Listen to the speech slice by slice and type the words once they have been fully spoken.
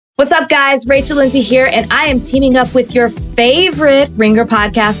What's up, guys? Rachel Lindsay here, and I am teaming up with your favorite Ringer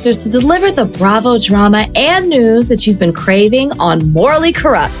podcasters to deliver the Bravo drama and news that you've been craving on Morally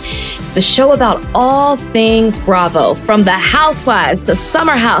Corrupt. It's the show about all things Bravo, from the Housewives to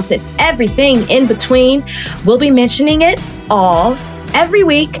Summer House and everything in between. We'll be mentioning it all every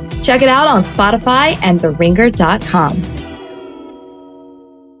week. Check it out on Spotify and theringer.com.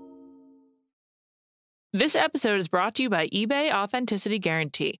 This episode is brought to you by eBay Authenticity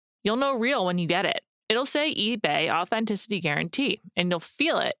Guarantee. You'll know real when you get it. It'll say eBay Authenticity Guarantee, and you'll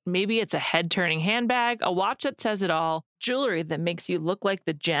feel it. Maybe it's a head-turning handbag, a watch that says it all, jewelry that makes you look like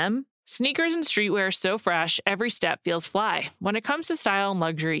the gem. Sneakers and streetwear so fresh, every step feels fly. When it comes to style and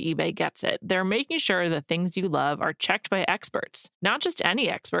luxury, eBay gets it. They're making sure the things you love are checked by experts. Not just any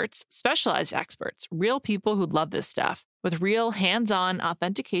experts, specialized experts, real people who love this stuff, with real hands-on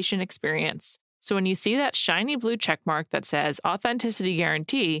authentication experience. So when you see that shiny blue checkmark that says Authenticity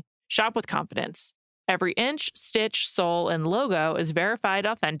Guarantee, shop with confidence. Every inch, stitch, sole, and logo is verified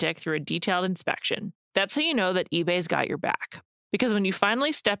authentic through a detailed inspection. That's how you know that eBay's got your back. Because when you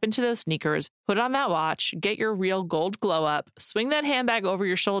finally step into those sneakers, put on that watch, get your real gold glow up, swing that handbag over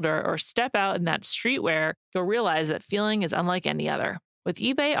your shoulder, or step out in that streetwear, you'll realize that feeling is unlike any other. With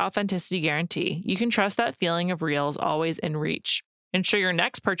eBay Authenticity Guarantee, you can trust that feeling of real is always in reach. Ensure your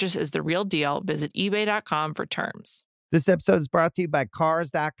next purchase is the real deal. Visit ebay.com for terms. This episode is brought to you by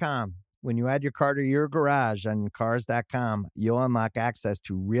Cars.com. When you add your car to your garage on Cars.com, you'll unlock access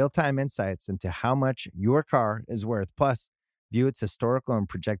to real-time insights into how much your car is worth. Plus, view its historical and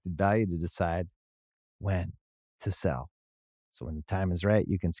projected value to decide when to sell. So when the time is right,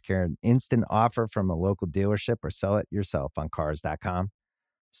 you can secure an instant offer from a local dealership or sell it yourself on Cars.com.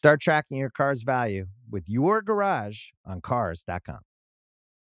 Start tracking your car's value with your garage on Cars.com.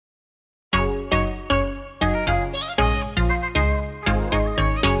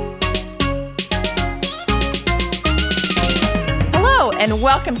 Hello, and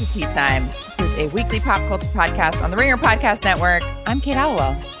welcome to Tea Time. This is a weekly pop culture podcast on the Ringer Podcast Network. I'm Kate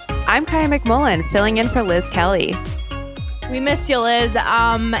Hallowell. I'm Kaya McMullen, filling in for Liz Kelly. We missed you, Liz.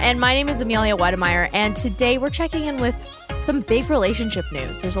 And my name is Amelia Wedemeyer, and today we're checking in with some big relationship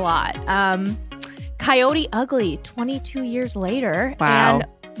news. There's a lot. Coyote Ugly, 22 years later. Wow.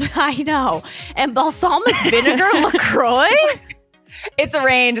 And I know. And balsamic vinegar LaCroix? It's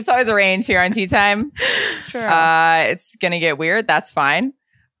arranged. It's always arranged here on Tea Time. Sure. It's going to get weird. That's fine.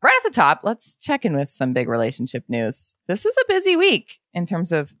 Right at the top, let's check in with some big relationship news. This was a busy week in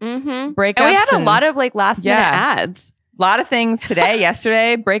terms of breakups. And we had a lot of last minute ads. A lot of things today,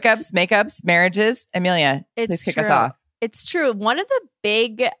 yesterday, breakups, makeups, marriages. Amelia, please kick us off. It's true. One of the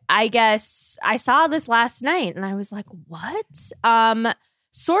big, I guess, I saw this last night and I was like, what?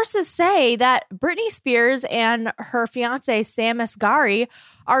 Sources say that Britney Spears and her fiance, Sam Asghari,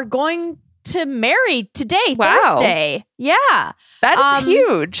 are going to marry today, Thursday. Yeah. That is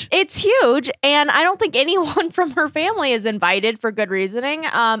huge. It's huge. And I don't think anyone from her family is invited for good reasoning,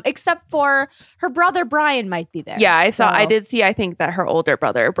 except for her brother, Brian, might be there. Yeah, I did see, I think that her older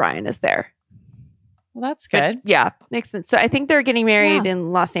brother, Brian, is there. Well, that's good. But, yeah, makes sense. So I think they're getting married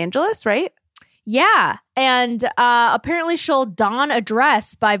in Los Angeles, right? Yeah. And apparently she'll don a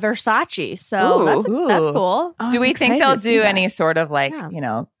dress by Versace. So that's cool. Do we think they'll do any sort of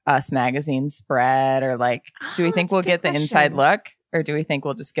Us Magazine spread or do we think we'll get the inside look, or do we think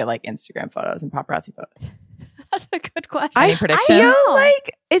we'll just get Instagram photos and paparazzi photos? That's a good question. Any predictions? I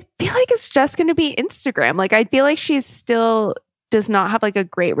feel like it's just going to be Instagram. I feel like she's still does not have a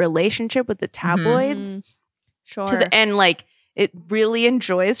great relationship with the tabloids. Mm-hmm. Sure. To the end, it really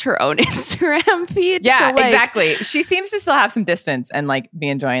enjoys her own Instagram feed. Yeah, exactly. She seems to still have some distance and be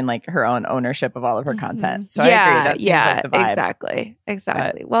enjoying her own ownership of all of her content. So I agree. That seems like the vibe.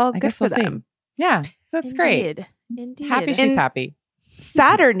 Exactly. Well, good for them. Yeah, so that's great. Indeed. Happy she's happy.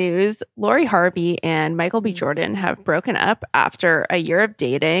 Sadder news, Lori Harvey and Michael B. Jordan have broken up after a year of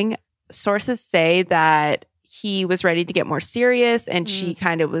dating. Sources say that he was ready to get more serious and she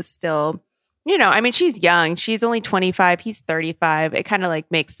kind of was still... she's young. She's only 25. He's 35. It kind of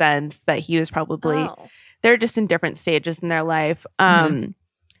makes sense that he was probably, they're just in different stages in their life.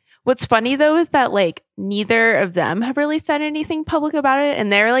 What's funny though, is that neither of them have really said anything public about it. And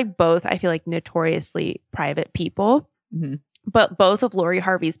they're both, I feel notoriously private people. Mm-hmm. But both of Lori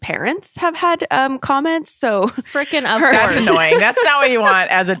Harvey's parents have had comments. So freaking of course. That's course. annoying. That's not what you want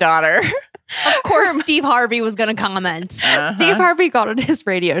as a daughter. Of course, Steve Harvey was going to comment. Steve Harvey got on his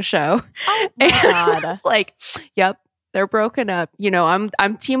radio show. Oh my God. It's yep, they're broken up.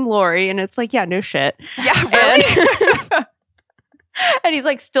 I'm Team Lori, and it's yeah, no shit. Yeah, really. And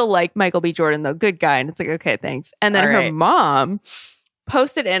he's still Michael B. Jordan though, good guy, and it's okay, thanks. And then her mom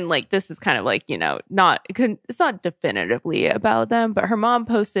posted, and like this is kind of like, you know, it's not definitively about them, but her mom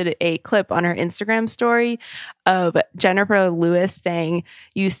posted a clip on her Instagram story of Jennifer Lewis saying,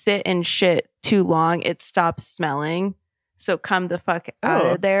 "You sit and shit too long, it stops smelling. So come the fuck out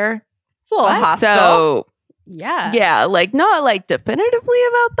of there." It's a little hostile. So yeah, like not like definitively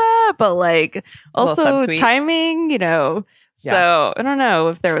about that, but like also timing, you know. So I don't know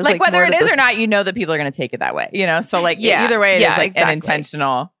if there was like whether more it to is this. or not, you know that people are going to take it that way, you know. So like either way, it is like an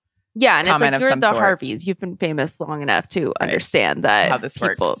intentional. Yeah, and it's like you're the sort. Harveys. You've been famous long enough to understand that how this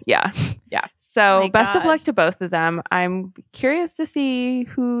works. Yeah. So best of luck to both of them. I'm curious to see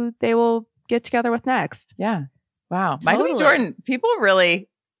who they will get together with next. Yeah. Wow. Michael B. Jordan. People really,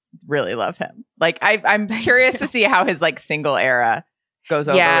 really love him. Like I'm curious to see how his like single era goes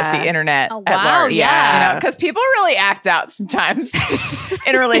over with the internet at large. Yeah. You know, because people really act out sometimes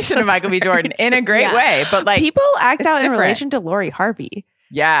in relation to Michael B. Jordan in a great way. But like people act out different. in relation to Lori Harvey.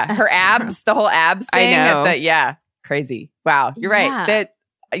 Yeah. Her abs, the whole abs thing. I know. Crazy. Wow. You're right. That,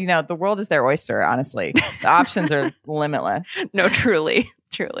 you know, the world is their oyster, honestly. The options are limitless. No, truly.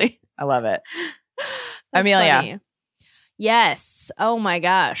 I love it. That's Amelia. funny. Yes. Oh my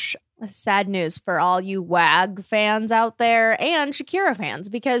gosh. Sad news for all you WAG fans out there and Shakira fans,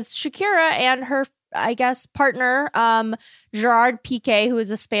 because Shakira and her, I guess, partner, Gerard Piqué, who is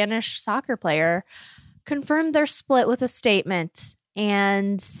a Spanish soccer player, confirmed their split with a statement.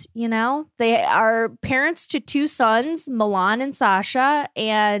 And, you know, they are parents to two sons, Milan and Sasha.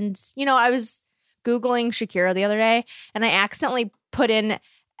 And, you know, I was Googling Shakira the other day and I accidentally put in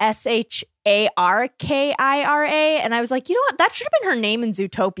Sharkira, and I was like, you know what? That should have been her name in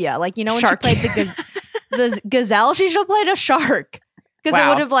Zootopia. Like, you know, when she played the gazelle, she should have played a shark because it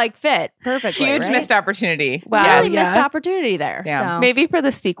would have like fit perfectly. Huge missed opportunity. Wow, really missed opportunity there. Yeah. So. Maybe for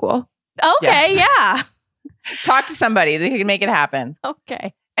the sequel. Okay, yeah. Talk to somebody. They can make it happen.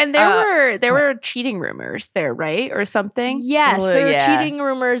 Okay. And there were cheating rumors there, right? Or something? Yes, there were cheating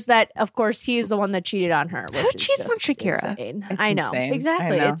rumors that, of course, he is the one that cheated on her. Which is cheats on just Shakira? Insane. It's I know. insane.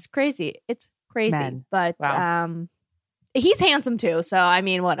 Exactly. I know. It's crazy. It's crazy. Men. But Wow. he's handsome too. So, I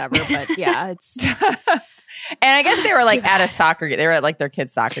mean, whatever. But yeah, it's... And I guess they were like at a soccer game. They were at like their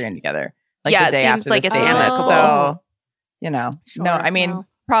kids' soccer game together. Like the day it seems after like the it's statement. amicable. So, you know, Sure, no, I mean, well.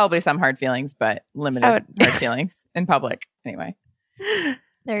 probably some hard feelings, but limited hard feelings in public. Anyway.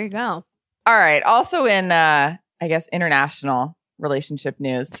 There you go. All right. Also in, I guess, international relationship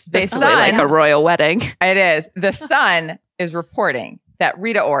news. It's The basically Sun, like a royal wedding. it is. The Sun is reporting that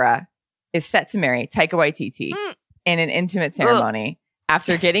Rita Ora is set to marry Taika Waititi in an intimate ceremony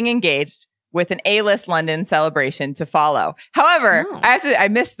after getting engaged with an A-list London celebration to follow. However, I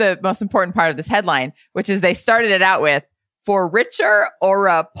missed the most important part of this headline, which is they started it out with, "For richer or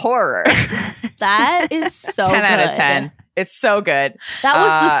a poorer." That is so 10 good. out of 10. It's so good. That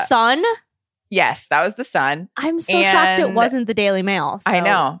was the Sun? Yes, that was the Sun. I'm so shocked it wasn't the Daily Mail. So. I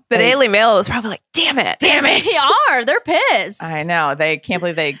know. The Daily Mail was probably like, damn it. They are. They're pissed. I know. They can't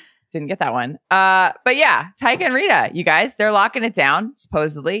believe they didn't get that one. But yeah, Taika and Rita, you guys, they're locking it down,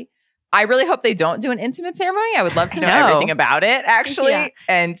 supposedly. I really hope they don't do an intimate ceremony. I would love to know everything about it, actually,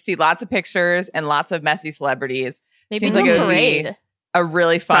 and see lots of pictures and lots of messy celebrities. Maybe Seems like it would parade. be a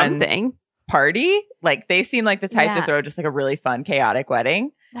really fun Something. party. Like they seem like the type to throw just like a really fun, chaotic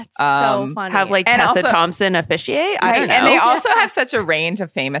wedding. That's so funny. Have like And Tessa also- Thompson officiate. I don't know. And they also have such a range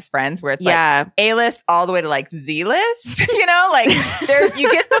of famous friends where it's like A-list all the way to like Z-list, you know, like there's, you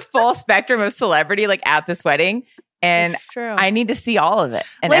get the full spectrum of celebrity like at this wedding. And it's true. I need to see all of it.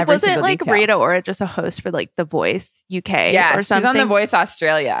 And like, every wasn't single like detail. Rita Ora just a host for like The Voice UK? Yeah, or something? she's on The Voice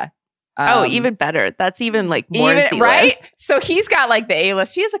Australia. Even better. That's even like more even, Z-list. right? So he's got like the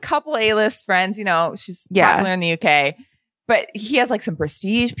A-list. She has a couple A-list friends, you know, she's popular in the UK. But he has like some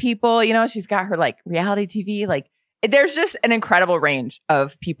prestige people, you know, she's got her like reality TV. Like there's just an incredible range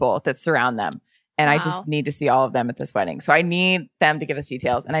of people that surround them. And I just need to see all of them at this wedding. So I need them to give us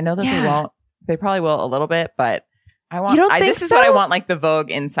details. And I know that they won't. They probably will a little bit, but I want, this is what I want like the Vogue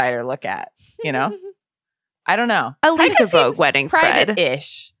insider look at, you know? I don't know. At least Taika a Vogue seems wedding spread.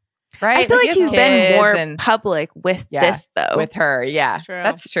 private-ish, right? I feel like he he's has been more kids and- public with this though. with her. Yeah, That's true.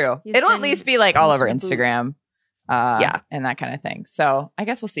 that's true. He's It'll at been least be like all over into the boot. Instagram. And that kind of thing. So I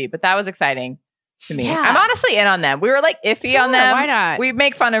guess we'll see. But that was exciting to me. Yeah. I'm honestly in on them. We were like iffy on Sure, them. why not? We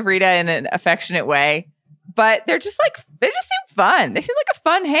make fun of Rita in an affectionate way, but they just seem fun. They seem like a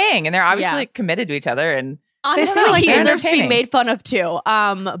fun hang, and they're obviously Yeah. like, committed to each other. And Honestly, he deserves to be made fun of too.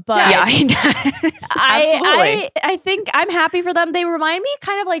 But yeah, he does. I think I'm happy for them. They remind me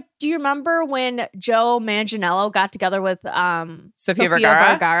kind of like, do you remember when Joe Manganiello got together with Sofia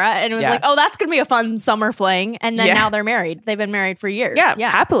Vergara? And it was like, oh, that's going to be a fun summer fling. And then now they're married. They've been married for years. Yeah,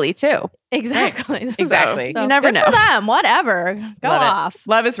 happily too. Exactly. Exactly. So you never know. For them. Whatever. Go off.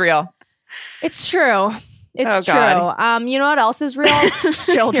 Love is real. It's true. It's true. You know what else is real?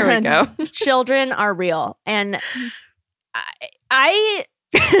 Children. Children are real. And I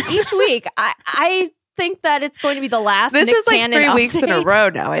each week, I think that it's going to be the last Nick is like Cannon 3 weeks in a row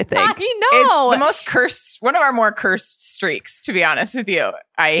now, I think. I know. It's the most cursed, one of our more cursed streaks, to be honest with you.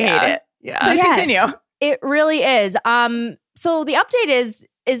 I hate it. Yeah. Please continue. It really is. So the update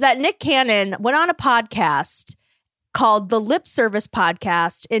is that Nick Cannon went on a podcast called the Lip Service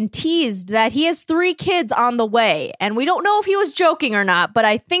Podcast and teased that he has 3 kids on the way. And we don't know if he was joking or not, but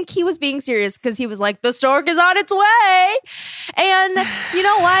I think he was being serious because he was like, the stork is on its way. And you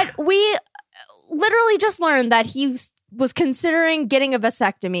know what? We literally just learned that he was considering getting a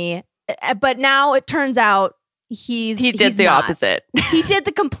vasectomy, but now it turns out he did the opposite. He did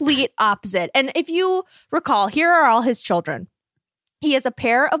the complete opposite. And if you recall, here are all his children. He has a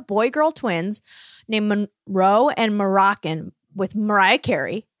pair of boy-girl twins named Monroe and Moroccan with Mariah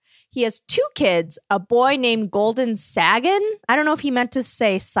Carey. He has 2 kids, a boy named Golden Sagan. I don't know if he meant to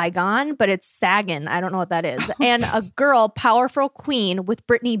say Saigon, but it's Sagan. I don't know what that is. And a girl, Powerful Queen, with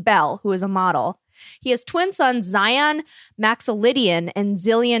Brittany Bell, who is a model. He has twin sons, Zion Maxilidian and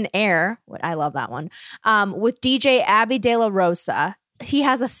Zillion Air. I love that one. With DJ Abby De La Rosa. He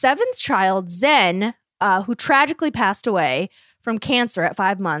has a 7th child, Zen, who tragically passed away from cancer at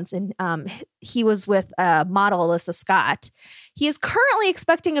 5 months. And he was with model Alyssa Scott. He is currently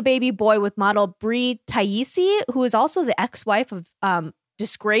expecting a baby boy with model Brie Taisi, who is also the ex-wife of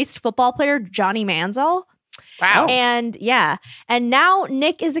disgraced football player Johnny Manziel. Wow. And now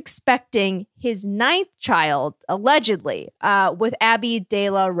Nick is expecting his 9th child, allegedly, with Abby De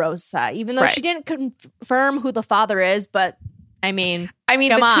La Rosa, even though she didn't confirm who the father is. But I mean,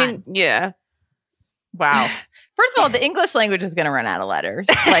 come on. Yeah. Wow. First of all, the English language is going to run out of letters.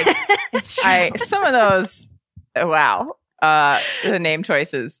 Like, some of those, wow. The name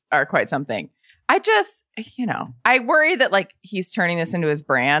choices are quite something. I just, I worry that like he's turning this into his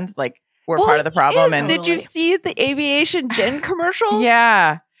brand. Like, we're part of the problem. And did you see the Aviation Gin commercial?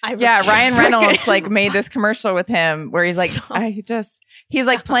 Yeah. Ryan Reynolds like made this commercial with him where he's like, he's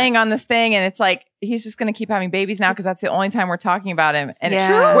like playing on this thing, and it's like he's just going to keep having babies now because that's the only time we're talking about him. And it's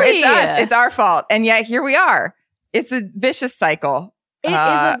us. It's our fault. And yet here we are. It's a vicious cycle. It is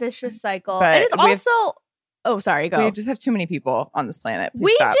a vicious cycle. And it's also sorry, go. We just have too many people on this planet.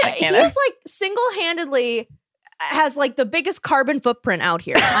 He's like single-handedly has like the biggest carbon footprint out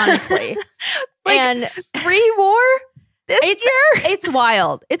here, honestly. And 3 more this year? It's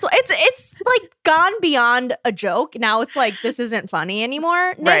wild. It's like gone beyond a joke. Now it's like, this isn't funny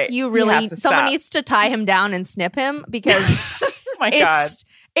anymore. Nick, someone needs to tie him down and snip him because oh my God.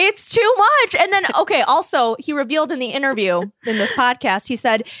 It's too much. And then, also, he revealed in the interview in this podcast, he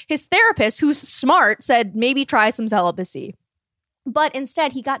said his therapist, who's smart, said maybe try some celibacy. But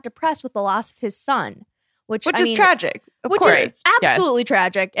instead, he got depressed with the loss of his son. Which is tragic. Which is absolutely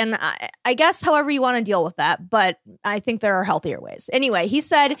tragic. And I guess however you want to deal with that. But I think there are healthier ways. Anyway, he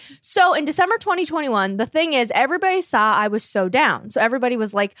said, so in December 2021, the thing is, everybody saw I was so down. So everybody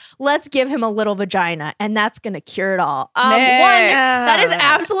was like, let's give him a little vagina. And that's going to cure it all. One, that is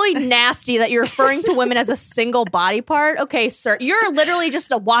absolutely nasty that you're referring to women as a single body part. Okay, sir, you're literally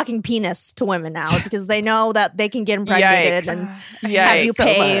just a walking penis to women now because they know that they can get impregnated and have you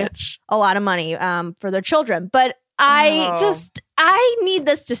pay a lot of money for their children. But I need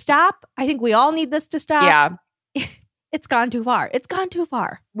this to stop. I think we all need this to stop. Yeah. It's gone too far. It's gone too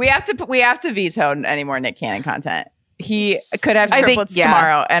far. We have to veto any more Nick Cannon content. He could have triplets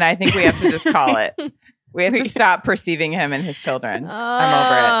tomorrow, and I think we have to just call it. We have to stop perceiving him and his children. I'm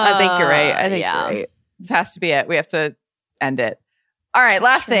over it. I think you're right. You're right. This has to be it. We have to end it. All right,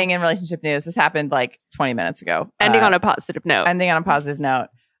 last thing in relationship news. This happened like 20 minutes ago. Ending on a positive note.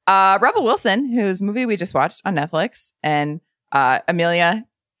 Rebel Wilson, whose movie we just watched on Netflix, and Amelia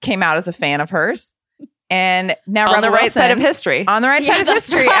came out as a fan of hers. And now on Rebel the right Wilson, side of history. On the right side of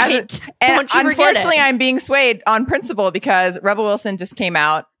history. Right. And unfortunately, I'm being swayed on principle because Rebel Wilson just came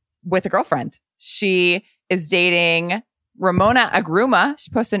out with a girlfriend. She is dating Ramona Agruma.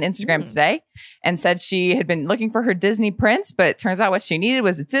 She posted on Instagram today and said she had been looking for her Disney prince, but it turns out what she needed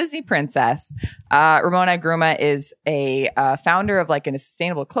was a Disney princess. Ramona Agruma is a founder of like a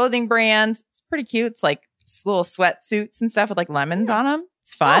sustainable clothing brand. It's pretty cute. It's like little sweatsuits and stuff with like lemons on them.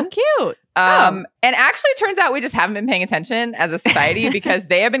 It's fun. Oh, cute. And actually, it turns out we just haven't been paying attention as a society because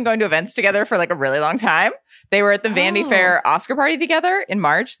they have been going to events together for like a really long time. They were at the Vanity Fair Oscar party together in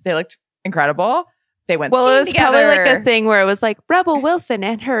March. They looked incredible. They went skiing together. Well, it was probably like a thing where it was like Rebel Wilson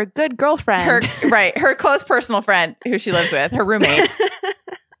and her good girlfriend. Her close personal friend who she lives with, her roommate.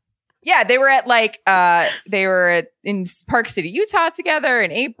 Yeah, they were at in Park City, Utah together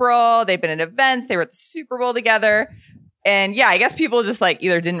in April. They've been at events. They were at the Super Bowl together. And yeah, I guess people just like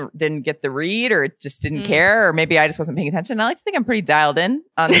either didn't get the read or just didn't care, or maybe I just wasn't paying attention. I like to think I'm pretty dialed in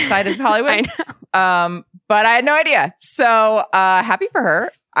on this side of Hollywood. I know. But I had no idea. So happy for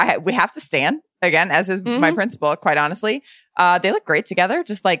her. We have to stand again, as is my principal, quite honestly. They look great together,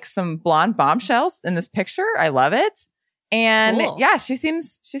 just like some blonde bombshells in this picture. I love it. And cool. Yeah, she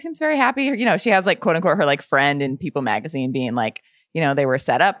seems very happy. You know, she has like quote unquote her like friend in People magazine being like, you know, they were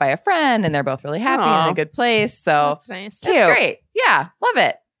set up by a friend and they're both really happy in a good place. So that's nice. It's great. Yeah, love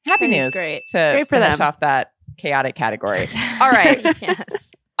it. Happy news. Great. To finish off that chaotic category. All right.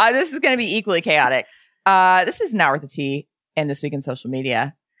 Yes. This is going to be equally chaotic. This is Not Worth a Tea and This Week in Social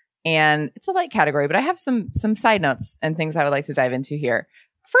Media. And it's a light category, but I have some side notes and things I would like to dive into here.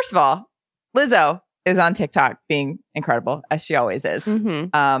 First of all, Lizzo is on TikTok being incredible, as she always is. First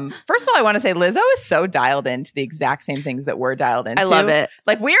of all, I want to say Lizzo is so dialed into the exact same things that we're dialed into. I love it.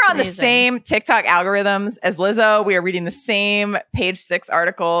 Like we are on the same TikTok algorithms as Lizzo. We are reading the same Page Six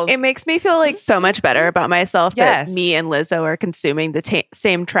articles. It makes me feel like so much better about myself that me and Lizzo are consuming the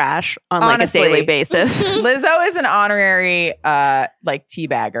same trash on like a daily basis. Lizzo is an honorary like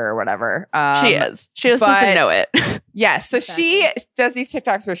teabagger or whatever. She is. She just doesn't know it. Yes. So she does these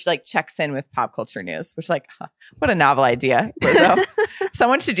TikToks where she like checks in with pop culture news, which like, what a novel idea, Lizzo.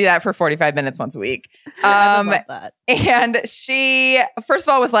 Someone should do that for 45 minutes once a week. I would love that. And she, first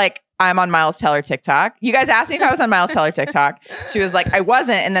of all, was like, I'm on Miles Teller TikTok. You guys asked me if I was on Miles Teller TikTok. She was like, I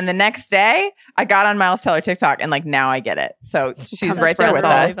wasn't. And then the next day, I got on Miles Teller TikTok and like now I get it. So she's right there with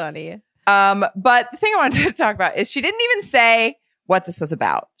us. Funny. But the thing I wanted to talk about is she didn't even say what this was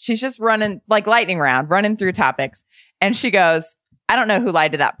about. She's just running like lightning round, running through topics. And she goes, I don't know who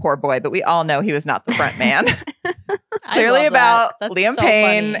lied to that poor boy, but we all know he was not the front man. Clearly about Liam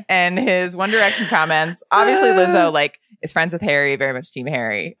Payne and his One Direction comments. Obviously, Lizzo like is friends with Harry, very much Team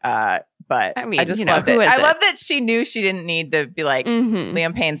Harry. But I mean, I just loved it. I love that she knew she didn't need to be like,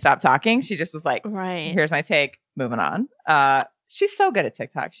 Liam Payne, stop talking. She just was like, here's my take, moving on. She's so good at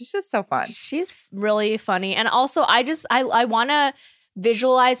TikTok. She's just so fun. She's really funny. And also I want to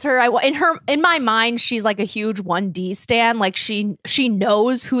visualize her. In my mind, she's like a huge 1D stan. Like she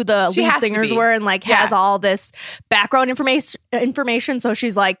knows who the lead singers were and like has all this background information. So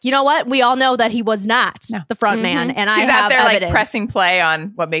she's like, you know what? We all know that he was not the front man. And she's I have out there evidence. Like pressing play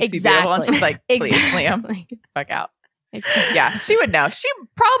on What Makes You Beautiful. And she's like, please, Liam, get the fuck out. Exactly. Yeah, she would know. She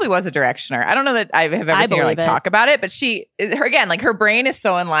probably was a directioner. I don't know that I have ever seen her like talk about it, but her brain is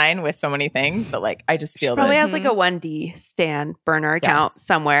so in line with so many things that like I just feel probably has like a 1D Stan burner account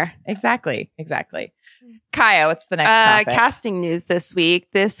somewhere. Exactly. Kaya, what's the next topic? Casting news this week.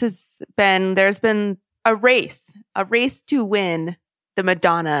 There's been a race to win the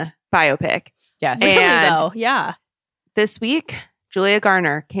Madonna biopic. Yes, really though. Yeah, this week. Julia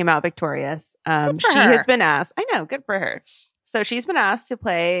Garner came out victorious. She has been asked. I know, good for her. So she's been asked to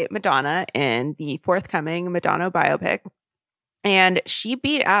play Madonna in the forthcoming Madonna biopic. And she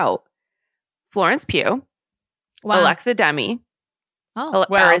beat out Florence Pugh, Alexa Demi. Oh,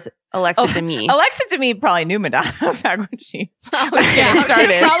 or is it Alexa Demi? Alexa Demi probably knew Madonna back when she was getting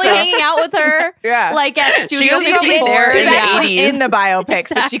started. She was probably hanging out with her like at Studio 54. She was actually in the biopic,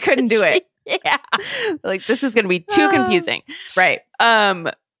 so she couldn't do it. Yeah. Like this is going to be too confusing. Right.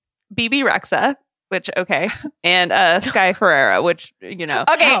 BB Rexa, which and Sky Ferreira, which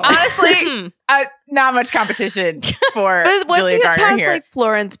honestly not much competition for Julia Garner here. Like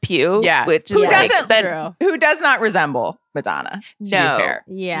Florence Pugh, which is who does not resemble Madonna, to be fair.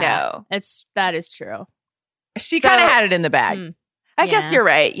 Yeah. That is true. She kind of had it in the bag. I guess you're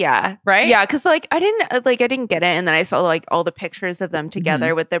right. Yeah. Right. Yeah. Cause I didn't get it. And then I saw like all the pictures of them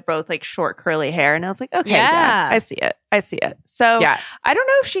together with their both like short curly hair. And I was like, okay, I see it. So I don't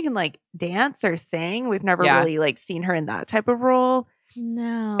know if she can like dance or sing. We've never really like seen her in that type of role.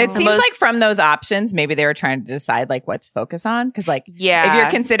 No. It seems like from those options, maybe they were trying to decide like what to focus on. Cause like, if you're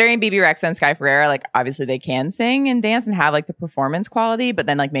considering BB Rexa and Sky Ferreira, like obviously they can sing and dance and have like the performance quality, but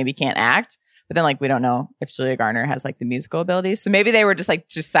then like maybe can't act. But then, like, we don't know if Julia Garner has, like, the musical abilities. So maybe they were just, like,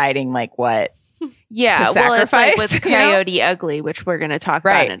 deciding, like, what to sacrifice. Well, it's like with Coyote Ugly, which we're going to talk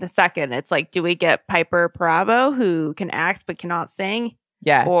about in a second. It's like, do we get Piper Perabo, who can act but cannot sing?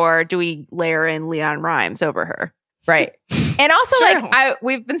 Yeah. Or do we layer in Leon Rimes over her? Right. And also,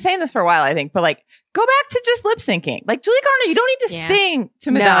 we've been saying this for a while, I think, but like, go back to just lip syncing. Like Julia Garner, you don't need to sing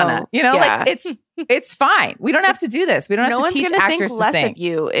to Madonna. No. You know, like it's fine. We don't have to do this. We don't have to teach actors to sing. No one's going to think less of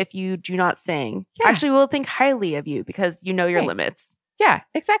you if you do not sing. Yeah. Actually, we'll think highly of you because you know your limits. Yeah,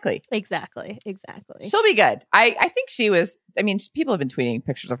 exactly. Exactly. She'll be good. I think she was. I mean, people have been tweeting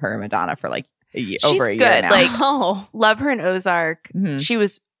pictures of her and Madonna for like over a year now. Like, love her in Ozark. Mm-hmm. She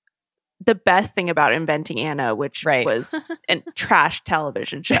was the best thing about Inventing Anna, which was a trash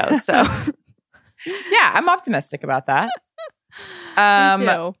television show. So, yeah, I'm optimistic about that. Me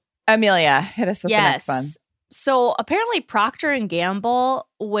too. Amelia, hit us with the next one. So apparently Procter & Gamble,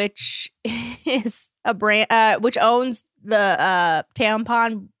 which is a brand, which owns the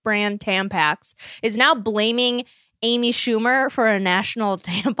tampon brand Tampax, is now blaming Amy Schumer for a national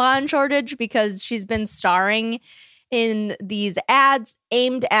tampon shortage because she's been starring in these ads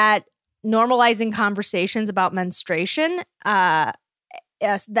aimed at normalizing conversations about menstruation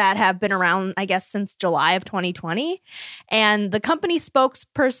that have been around, I guess, since July of 2020. And the company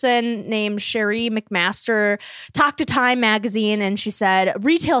spokesperson named Sherry McMaster talked to Time magazine, and she said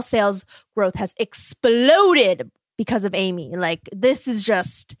retail sales growth has exploded because of Amy. Like, this is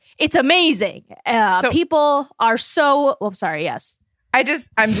just, it's amazing. People are so, yes. I'm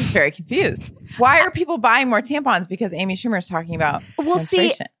just very confused. Why are people buying more tampons? Because Amy Schumer is talking about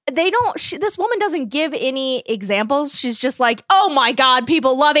menstruation. This woman doesn't give any examples. She's just like, oh my God,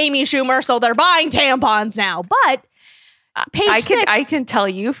 people love Amy Schumer, so they're buying tampons now. But page 6. I can tell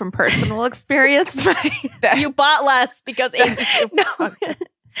you from personal experience. You bought less because Amy Schumer. No.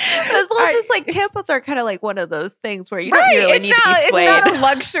 Just like tampons are kind of like one of those things where you don't really need to be swayed. It's not a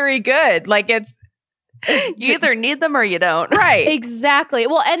luxury good. Like you either need them or you don't. Right. Exactly.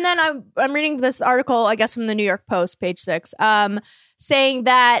 Well, and then I'm reading this article, I guess, from the New York Post, page 6, saying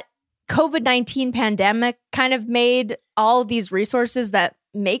that COVID-19 pandemic kind of made all of these resources that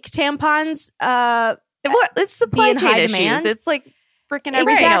make tampons it's supply chain issues. Demand. It's like freaking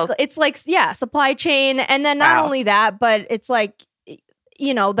everything else. It's like, supply chain. And then not only that, but it's like,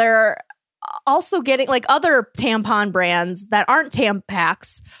 you know, they're also getting like other tampon brands that aren't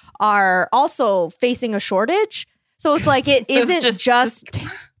Tampax are also facing a shortage. So it's like it isn't just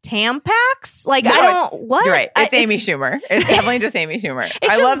Tampax. Like, no, I don't, what? You're right. It's Amy Schumer. It's definitely just Amy Schumer.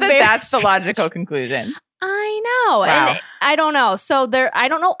 I love that that's the logical conclusion. I know. Wow. And I don't know. So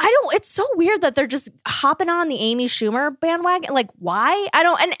it's so weird that they're just hopping on the Amy Schumer bandwagon. Like, why? I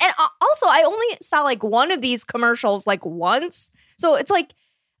don't, and also I only saw like one of these commercials like once. So it's like,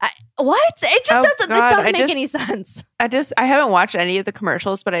 what? It just doesn't make any sense. I haven't watched any of the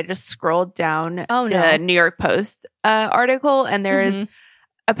commercials, but I just scrolled down the New York Post article, and there is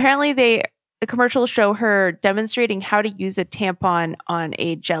apparently the commercials show her demonstrating how to use a tampon on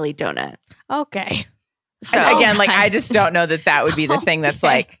a jelly donut. Okay. So again, like I just don't know that would be the thing that's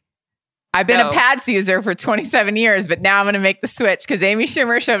like, I've been a pads user for 27 years, but now I'm going to make the switch because Amy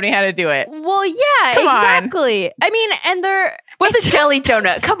Schumer showed me how to do it. Well, yeah, exactly. I mean, and they're with a jelly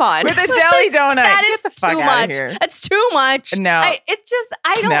donut. Come on, with a jelly donut. That is too much. That's too much. No, I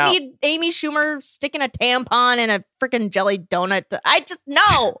don't need Amy Schumer sticking a tampon in a freaking jelly donut.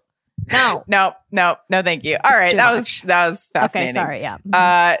 No, thank you. All right, that was fascinating. Okay, sorry.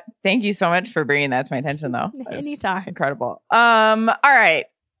 Yeah. Thank you so much for bringing that to my attention, though. Anytime. Incredible. All right.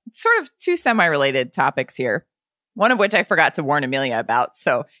 Sort of two semi-related topics here, one of which I forgot to warn Amelia about.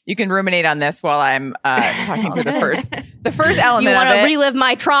 So you can ruminate on this while I'm talking through the first element. You want to relive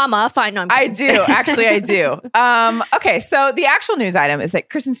my trauma? Fine. No, I do. Actually, I do. Okay. So the actual news item is that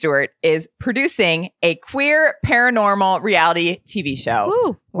Kristen Stewart is producing a queer paranormal reality TV show.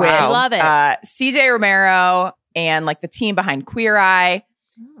 Ooh, I love it. CJ Romero and like the team behind Queer Eye.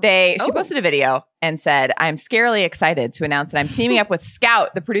 She posted a video and said, I'm scarily excited to announce that I'm teaming up with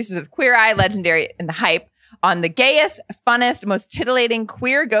Scout, the producers of Queer Eye, Legendary, and The Hype, on the gayest, funnest, most titillating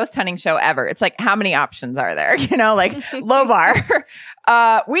queer ghost hunting show ever. It's like, how many options are there? You know, like low bar.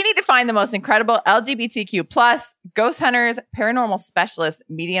 We need to find the most incredible LGBTQ plus ghost hunters, paranormal specialists,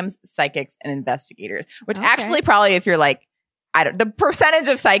 mediums, psychics, and investigators, which actually probably, if you're like, the percentage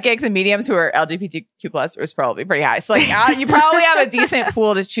of psychics and mediums who are LGBTQ plus is probably pretty high. So like you probably have a decent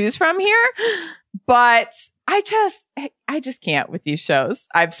pool to choose from here, but I just can't with these shows.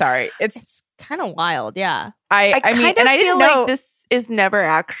 I'm sorry. It's kind of wild. Yeah. I feel like this is never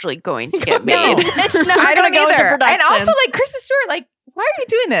actually going to get made. It's never going to go into production. And also like Kristen Stewart, like, why are you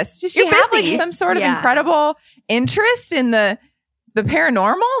doing this? Does she have like some sort of incredible interest in the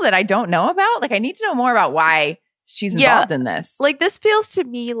paranormal that I don't know about? Like I need to know more about why she's involved in this. Like, this feels to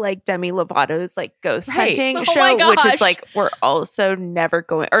me like Demi Lovato's like ghost hunting Oh show, my which gosh. is like we're also never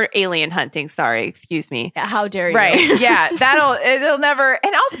going, or alien hunting. Sorry, excuse me. How dare you? Right. Yeah. It'll never.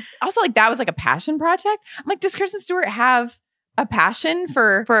 And also like that was like a passion project. I'm like, does Kristen Stewart have a passion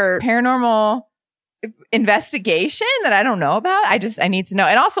for paranormal investigation that I don't know about? I need to know.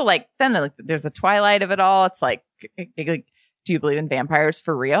 And also like, then there's the Twilight of it all. It's like, do you believe in vampires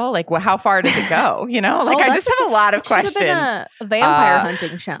for real? Like, how far does it go? You know, like I just have a lot of questions. Been a vampire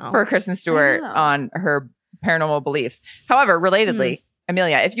hunting show for Kristen Stewart on her paranormal beliefs. However, relatedly,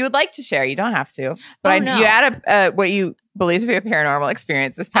 Amelia, if you would like to share, you don't have to, but you had what you believe to be a paranormal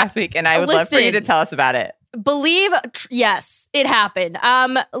experience this past week, and I would love for you to tell us about it. Yes, it happened.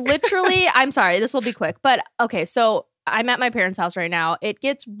 Literally, I'm sorry, this will be quick, but okay, so I'm at my parents' house right now. It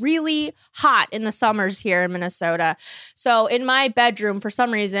gets really hot in the summers here in Minnesota. So in my bedroom, for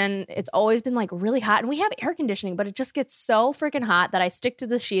some reason, it's always been like really hot. And we have air conditioning, but it just gets so freaking hot that I stick to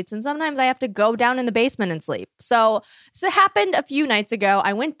the sheets. And sometimes I have to go down in the basement and sleep. So this happened a few nights ago.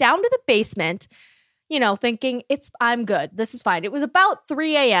 I went down to the basement, thinking I'm good. This is fine. It was about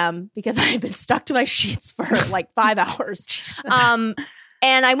 3 a.m. because I had been stuck to my sheets for like 5 hours. And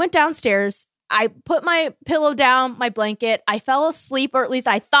I went downstairs. I put my pillow down, my blanket. I fell asleep, or at least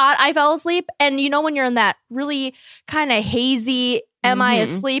I thought I fell asleep. And when you're in that really kind of hazy, am I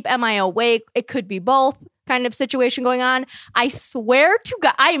asleep? Am I awake? It could be both kind of situation going on. I swear to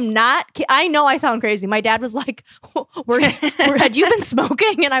God, I'm not. I know I sound crazy. My dad was like, had you been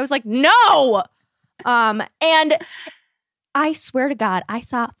smoking? And I was like, no. And I swear to God, I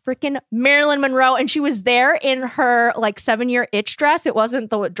saw freaking Marilyn Monroe, and she was there in her like 7-year itch dress. It wasn't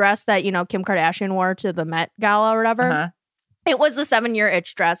the dress that, Kim Kardashian wore to the Met Gala or whatever. Uh-huh. It was the 7-year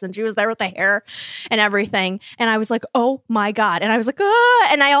itch dress, and she was there with the hair and everything. And I was like, oh my God. And I was like,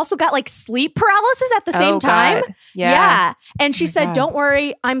 and I also got like sleep paralysis at the same time. God. Yeah. And she said, don't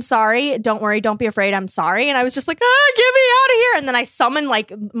worry. I'm sorry. Don't worry. Don't be afraid. I'm sorry. And I was just like, get me out of here. And then I summoned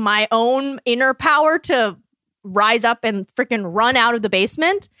like my own inner power to rise up and freaking run out of the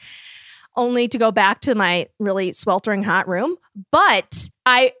basement, only to go back to my really sweltering hot room. But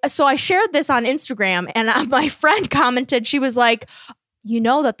I shared this on Instagram, and my friend commented, she was like,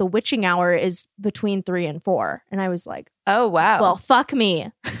 that the witching hour is between 3 and 4. And I was like, oh, wow. Well, fuck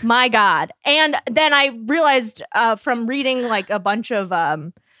me. My God. And then I realized from reading like a bunch of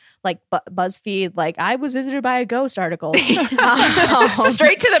BuzzFeed, like I was visited by a ghost article. Straight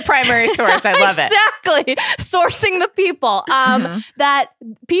to the primary source. I love it. Exactly. Sourcing the people. That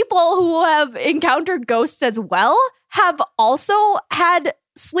people who have encountered ghosts as well have also had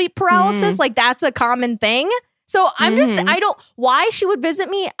sleep paralysis. Like that's a common thing. So I'm just, why she would visit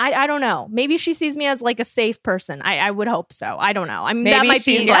me, I don't know. Maybe she sees me as like a safe person. I would hope so. I don't know. Maybe that might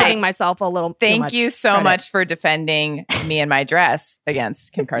be giving myself a little Thank you so much for defending me and my dress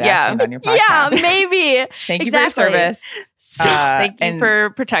against Kim Kardashian on your podcast. Yeah, maybe. Thank you for your service. Thank you for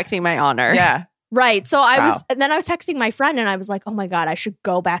protecting my honor. Yeah. Right. So I was texting my friend, and I was like, oh my God, I should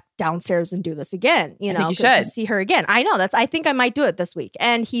go back downstairs and do this again, to see her again. I know I think I might do it this week.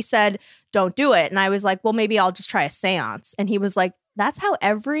 And he said, don't do it. And I was like, well, maybe I'll just try a seance. And he was like, that's how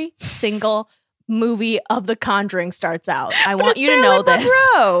every single movie of The Conjuring starts out. I want you to know this.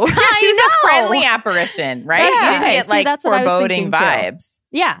 Yeah, she was a friendly apparition, right? That's you didn't get like foreboding vibes. Too.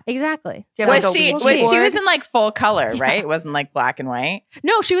 Yeah, exactly. So she was in like full color, right? It wasn't like black and white.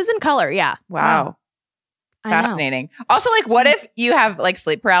 No, she was in color. Yeah. Wow. Fascinating. Also, like, what if you have like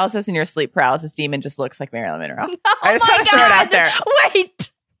sleep paralysis and your sleep paralysis demon just looks like Marilyn Monroe? I just want to throw it out there. Wait.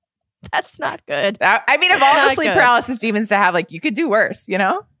 That's not good. I mean, of all the sleep paralysis demons to have, like, you could do worse, Yeah.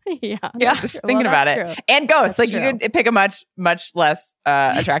 Just thinking about it. True. And ghosts. That's like, you could pick a much, much less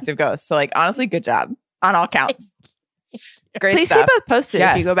attractive ghost. So, like, honestly, good job on all counts. Great Please stuff. keep us posted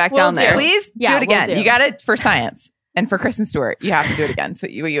if you go back down there. Please do it again. You got it for science. And for Kristen Stewart, you have to do it again. So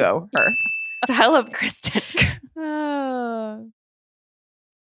you owe her. I love Kristen.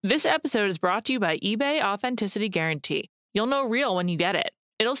 This episode is brought to you by eBay Authenticity Guarantee. You'll know real when you get it.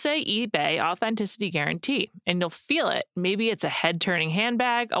 It'll say eBay Authenticity Guarantee, and you'll feel it. Maybe it's a head-turning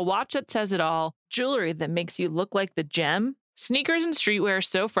handbag, a watch that says it all, jewelry that makes you look like the gem. Sneakers and streetwear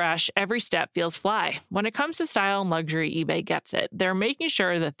so fresh, every step feels fly. When it comes to style and luxury, eBay gets it. They're making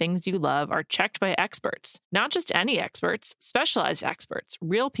sure the things you love are checked by experts. Not just any experts, specialized experts,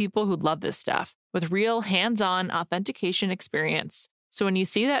 real people who love this stuff, with real hands-on authentication experience. So when you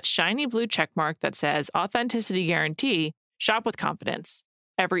see that shiny blue checkmark that says Authenticity Guarantee, shop with confidence.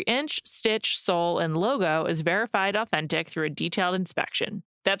 Every inch, stitch, sole, and logo is verified authentic through a detailed inspection.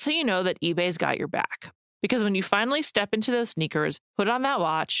 That's how you know that eBay's got your back. Because when you finally step into those sneakers, put on that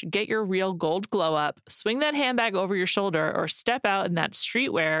watch, get your real gold glow up, swing that handbag over your shoulder, or step out in that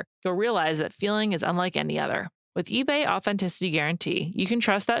streetwear, you'll realize that feeling is unlike any other. With eBay Authenticity Guarantee, you can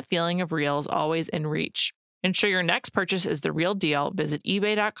trust that feeling of real is always in reach. Ensure your next purchase is the real deal. Visit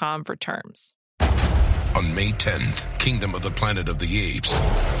eBay.com for terms. On May 10th, Kingdom of the Planet of the Apes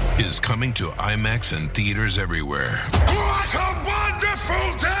is coming to IMAX and theaters everywhere. What a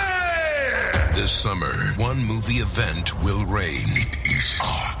wonderful day! This summer, one movie event will reign. It is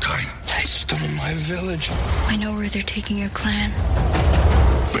our time. They stole my village. I know where they're taking your clan.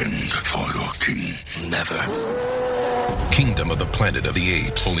 Bend for your king. Never. Kingdom of the Planet of the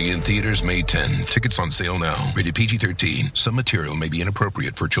Apes. Only in theaters May 10. Tickets on sale now. Rated PG-13. Some material may be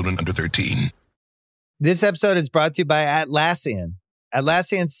inappropriate for children under 13. This episode is brought to you by Atlassian.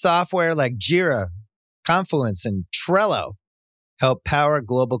 Atlassian software like Jira, Confluence, and Trello help power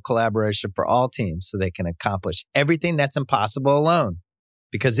global collaboration for all teams so they can accomplish everything that's impossible alone.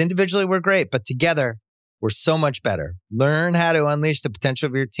 Because individually we're great, but together we're so much better. Learn how to unleash the potential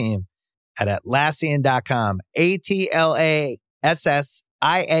of your team at Atlassian.com. Atlassian.com.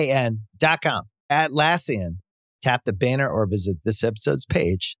 Atlassian. Tap the banner or visit this episode's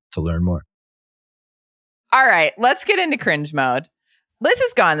page to learn more. All right, let's get into cringe mode. Liz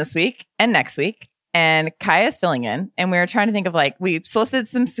is gone this week and next week, and Kaya's filling in. And we were trying to think of we solicited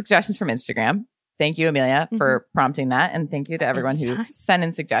some suggestions from Instagram. Thank you, Amelia, for prompting that. And thank you to everyone who sent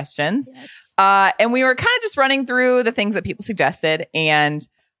in suggestions. Yes. And we were kind of just running through the things that people suggested. And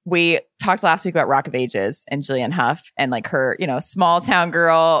we talked last week about Rock of Ages and Julianne Hough and her, small town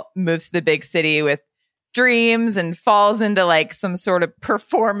girl moves to the big city with dreams and falls into some sort of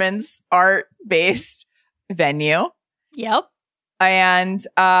performance art based venue. Yep. And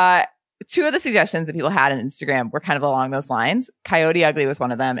two of the suggestions that people had on Instagram were kind of along those lines. Coyote Ugly was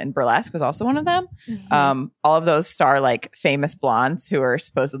one of them, and Burlesque was also one of them. Mm-hmm. All of those star famous blondes who are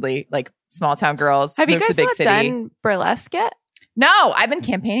supposedly small town girls. Have you guys to the big not city. done Burlesque yet? No, I've been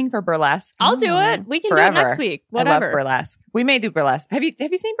campaigning for Burlesque. I'll do it. We can do it next week. Whatever. I love Burlesque. We may do Burlesque. Have you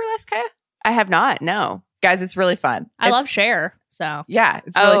seen Burlesque, Kaya? I have not. No. Guys, it's really fun. I love Cher. So yeah,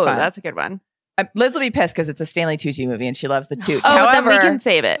 it's really fun. That's a good one. Liz will be pissed because it's a Stanley Tucci movie and she loves the Tooch. Oh, However, then we can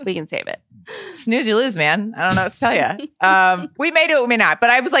save it. We can save it. Snooze, you lose, man. I don't know what to tell you. We may do it, we may not. But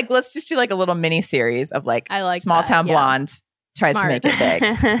I was let's just do a little mini series of I like small that, town yeah. blonde tries Smart. to make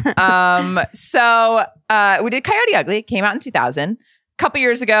it big. So we did Coyote Ugly. It came out in 2000. A couple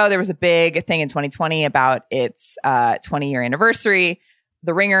years ago, there was a big thing in 2020 about its 20-year anniversary.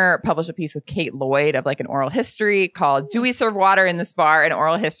 The Ringer published a piece with Kate Lloyd of an oral history called "Do We Serve Water in This Bar? An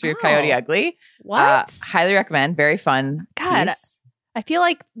Oral History of Coyote Ugly." What? Highly recommend. Very fun. God, piece. I feel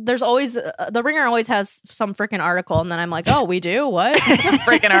like there's always the Ringer always has some freaking article, and then I'm like, oh, we do what? Some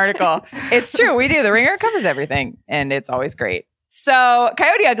freaking article. It's true. We do. The Ringer covers everything, and it's always great. So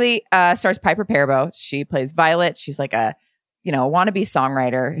Coyote Ugly stars Piper Perabo. She plays Violet. She's a wannabe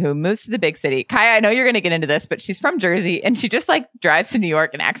songwriter who moves to the big city. Kaya, I know you're going to get into this, but she's from Jersey and she just drives to New York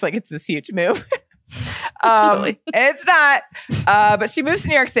and acts like it's this huge move. It's not. But she moves to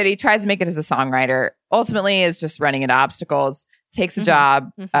New York City, tries to make it as a songwriter, ultimately is just running into obstacles, takes a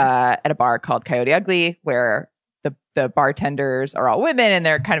job at a bar called Coyote Ugly, where the bartenders are all women and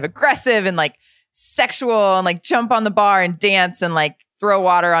they're kind of aggressive and sexual and jump on the bar and dance and throw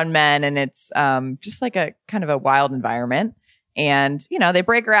water on men. And it's just a kind of a wild environment. And, they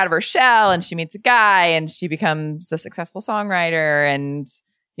break her out of her shell and she meets a guy and she becomes a successful songwriter and,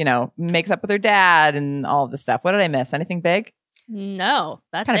 makes up with her dad and all of this stuff. What did I miss? Anything big? No,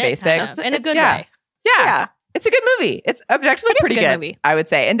 that's kind of basic. In a good yeah. way. Yeah. It's a good movie. It's objectively pretty good movie, I would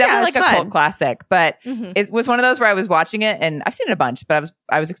say. And definitely a cult classic. But it was one of those where I was watching it and I've seen it a bunch, but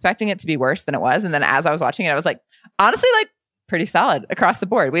I was expecting it to be worse than it was. And then as I was watching it, I was honestly, pretty solid across the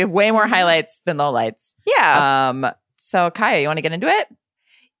board. We have way more highlights than lowlights. Yeah. So Kaya, you want to get into it?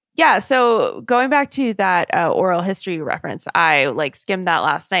 Yeah. So going back to that oral history reference, I skimmed that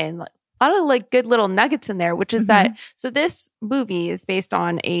last night and a lot of good little nuggets in there, which is that, so this movie is based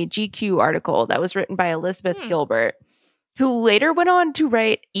on a GQ article that was written by Elizabeth Gilbert, who later went on to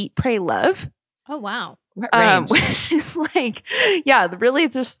write Eat, Pray, Love. Oh, wow. What range? Which is really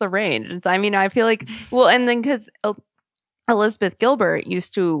just the range. I feel and then because Elizabeth Gilbert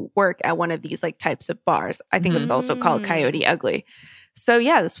used to work at one of these types of bars. I think it was also called Coyote Ugly. So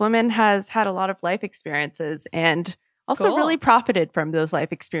yeah, this woman has had a lot of life experiences and also really profited from those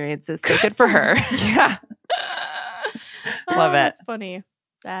life experiences. So good for her. Yeah. Love it. That's funny.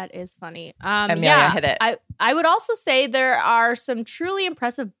 That is funny. Amelia, hit it. I would also say there are some truly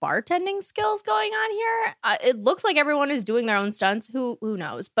impressive bartending skills going on here. It looks like everyone is doing their own stunts. Who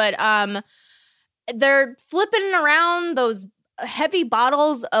knows? But they're flipping around those heavy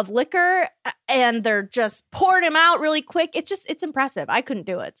bottles of liquor and they're just pouring them out really quick. It's impressive. I couldn't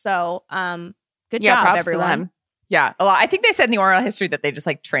do it. So good job, everyone. Yeah, a lot. I think they said in the oral history that they just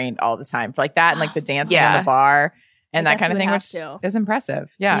like trained all the time for like that and like the dancing in the bar and that kind of thing, which is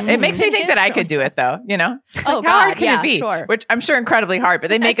impressive. Yeah. It makes me think that I could do it though, you know? Oh, like, how hard God. can Yeah, it be? sure. Which I'm sure incredibly hard, but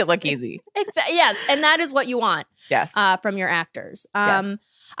they make it look easy. Yes. And that is what you want. Yes. From your actors. Yes.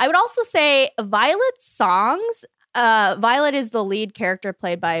 I would also say Violet's songs. Violet is the lead character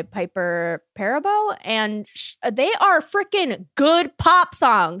played by Piper Perabo, and they are freaking good pop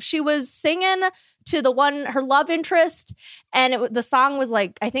songs. She was singing to her love interest, and the song was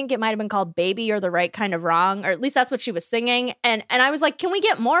like, I think it might have been called Baby You're the Right Kind of Wrong, or at least that's what she was singing. And I was like, can we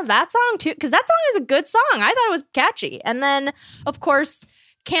get more of that song too? Because that song is a good song. I thought it was catchy. And then, of course,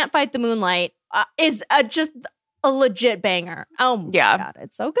 Can't Fight the Moonlight is just a legit banger. Oh my God,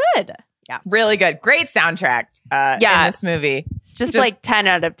 it's so good. Yeah. Really good. Great soundtrack in this movie. Just like 10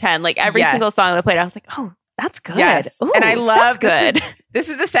 out of 10. Like every single song that played, I was like, oh, that's good. Yes. Ooh, and I love good. This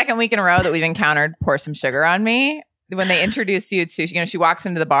is the second week in a row that we've encountered Pour Some Sugar on Me. When they introduce you to, she walks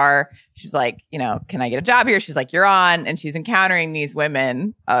into the bar. She's like, can I get a job here? She's like, you're on. And she's encountering these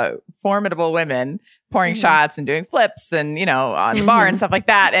women, formidable women, pouring shots and doing flips and, on the bar and stuff like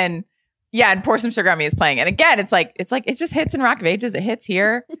that. And and Pour Some Sugar on Me is playing. And again, it's like it just hits in Rock of Ages. It hits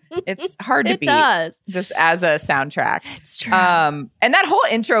here. It's hard to beat. It does. Just as a soundtrack. It's true. And that whole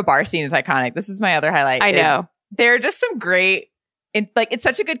intro bar scene is iconic. This is my other highlight. I know. There are just some great, it's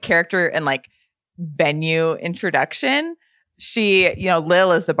such a good character and like venue introduction. She,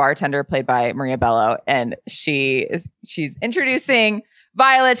 Lil is the bartender played by Maria Bello. And she's introducing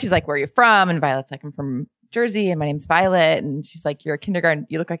Violet. She's like, where are you from? And Violet's like, I'm from Jersey and my name's Violet. And she's like, you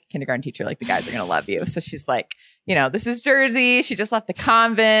look like a kindergarten teacher. Like the guys are going to love you. So she's like, this is Jersey. She just left the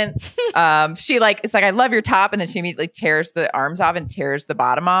convent. It's like, I love your top. And then she immediately tears the arms off and tears the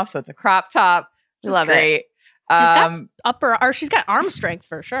bottom off. So it's a crop top. Which is great. She's got arm strength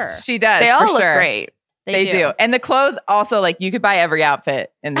for sure. She does. They all look sure. great. They do. And the clothes also, like you could buy every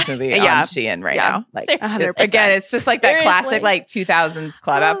outfit in this movie on Shein right now. Like 100%. Again, it's just like that classic like 2000s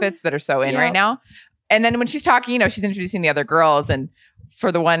club outfits that are so in right now. And then when she's talking, she's introducing the other girls. And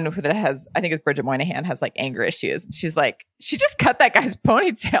for the one that has, I think it's Bridget Moynihan, has like anger issues. She's like, she just cut that guy's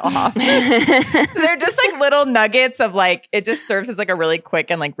ponytail off. So they're just like little nuggets of like, it just serves as like a really quick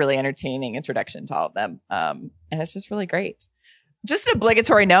and like really entertaining introduction to all of them. And it's just really great. Just an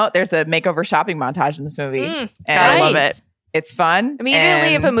obligatory note, there's a makeover shopping montage in this movie. And I love it. It's fun.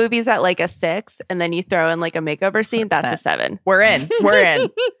 Immediately, if a movie's at like a 6 and then you throw in like a makeover scene, 100%. That's a 7. We're in.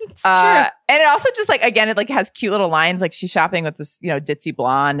 It's true. And it also just like, again, it like has cute little lines. Like she's shopping with this, ditzy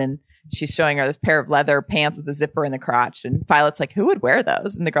blonde and she's showing her this pair of leather pants with a zipper in the crotch. And Violet's like, who would wear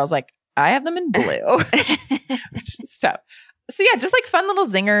those? And the girl's like, I have them in blue. Stuff. So yeah, just like fun little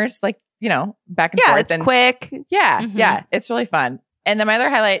zingers, like, back and forth. Yeah, it's quick. Yeah. Yeah. It's really fun. And then my other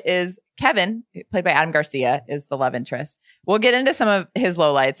highlight is Kevin, played by Adam Garcia, is the love interest. We'll get into some of his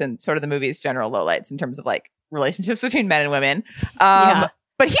lowlights and sort of the movie's general lowlights in terms of like relationships between men and women. But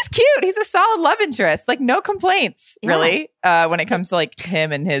he's cute. He's a solid love interest. Like no complaints, really, when it comes to like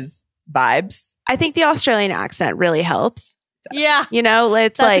him and his vibes. I think the Australian accent really helps. Yeah.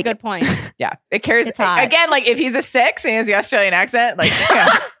 It's That's like a good point. Yeah. It carries, again, like if he's a 6 and he has the Australian accent, like,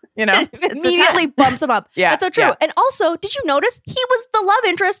 immediately bumps him up. Yeah. That's so true. Yeah. And also, did you notice he was the love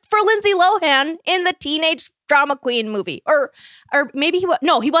interest for Lindsay Lohan in the teenage drama queen movie? Or maybe he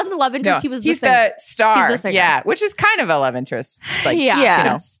wasn't the love interest. No, He's the star. He's the singer. Yeah. Which is kind of a love interest. Like,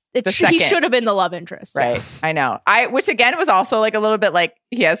 he should have been the love interest. Right. Yeah. I know. Which again was also like a little bit like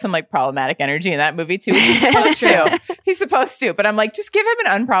he has some like problematic energy in that movie too, which he's supposed to. He's supposed to. But I'm like, just give him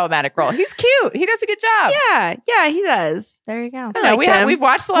an unproblematic role. He's cute. He does a good job. Yeah, he does. There you go. We've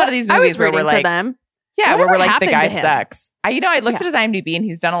watched a lot of these movies where we're like, them. Yeah, where we're like the guy to him? sucks. I looked at his IMDb and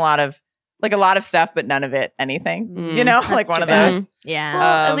he's done a lot of stuff, but none of it anything. Like one of those. Yeah.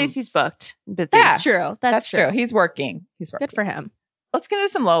 Well, at least he's booked. Busy. That's true. That's true. He's working. Good for him. Let's get into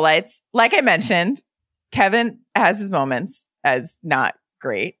some lowlights. Like I mentioned, Kevin has his moments as not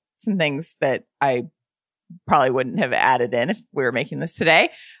great. Some things that I probably wouldn't have added in if we were making this today.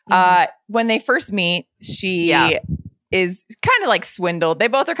 When they first meet, she is kind of like swindled. They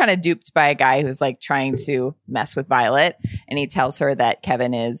both are kind of duped by a guy who's like trying to mess with Violet. And he tells her that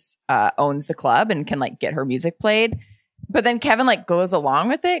Kevin owns the club and can like get her music played. But then Kevin like goes along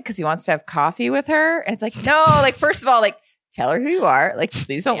with it because he wants to have coffee with her. And it's like, no, like, first of all, like, tell her who you are. Like,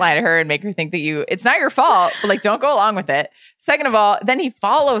 please don't lie to her and make her think that it's not your fault, but like, don't go along with it. Second of all, then he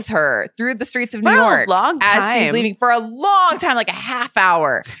follows her through the streets of New York a long time. as she's leaving for a long time, like a half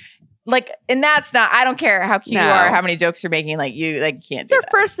hour. like, and that's not, I don't care how cute you are, how many jokes you're making. Like you can't do It's her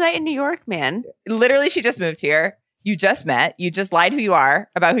first night in New York, man. Literally, she just moved here. You just met. You just lied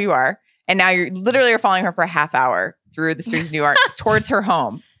about who you are. And now you're literally following her for a half hour through the streets of New York towards her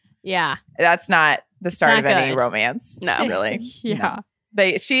home. Yeah. That's not the start of any good. romance. No. Really. Yeah. No.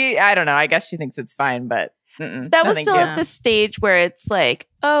 But I don't know. I guess she thinks it's fine, but that was still at the stage where it's like,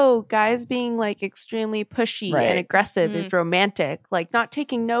 oh, guys being like extremely pushy and aggressive is romantic. Like not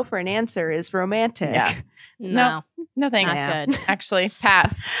taking no for an answer is romantic. Yeah. No thanks. Not good. Actually,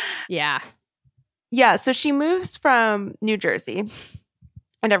 pass. Yeah. Yeah. So she moves from New Jersey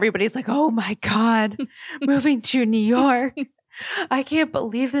and everybody's like, oh my God, moving to New York. I can't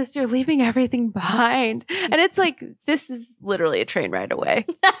believe this. You're leaving everything behind. And it's like, this is literally a train ride away.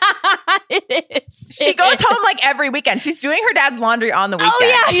 It is. She goes home like every weekend. She's doing her dad's laundry on the weekend. Oh,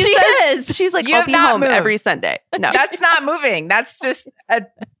 yeah, she is. She's like, You I'll have be not home moved. every Sunday. No, That's not moving. That's just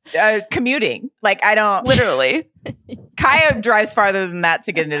a commuting. Like, I don't. literally. Kaya drives farther than that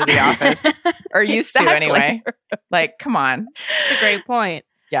to get into the office. Or used to, anyway. Like, come on. That's a great point.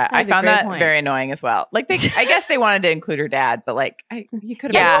 Yeah, I That's a found great that point. very annoying as well. Like, I guess they wanted to include her dad, but like, you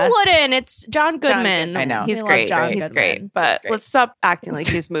could have. Yeah. Who wouldn't? It's John Goodman. I know. He's We love great. John He's Goodman. great. But let's stop acting like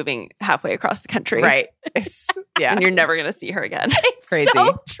she's moving halfway across the country. Right. Yeah. And you're never going to see her again. It's Crazy.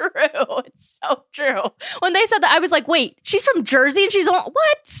 so true. It's so true. When they said that, I was like, wait, she's from Jersey and she's on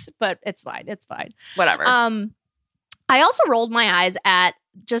what? But it's fine. It's fine. Whatever. I also rolled my eyes at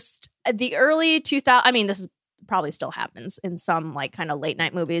just the early 2000s. I mean, this is probably still happens in some like kind of late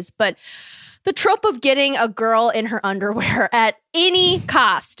night movies, but the trope of getting a girl in her underwear at any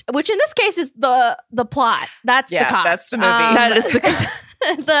cost, which in this case is the plot. That's the cost. That's the movie. That is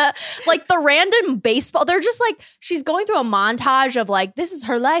the the random baseball. They're just like, she's going through a montage of like, this is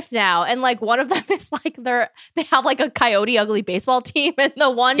her life now. And like one of them is like they have like a Coyote Ugly baseball team, and the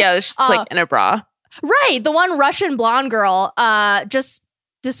one it's just like in a bra. Right. The one Russian blonde girl just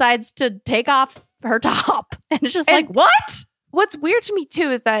decides to take off her top. And it's just like, what? What's weird to me too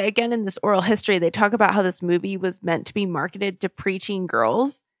is that again in this oral history they talk about how this movie was meant to be marketed to preteen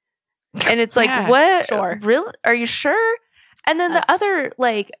girls, and it's like, what? Sure. Really? Are you sure? And then the other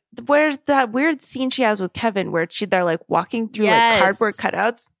like, where's that weird scene she has with Kevin where they're like walking through like cardboard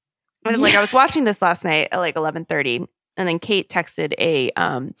cutouts, and like I was watching this last night at like 11:30. And then Kate texted a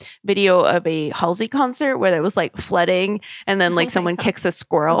video of a Halsey concert where there was like flooding, and then like someone kicks a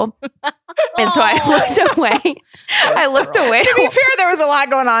squirrel. And so I looked away. To be fair, there was a lot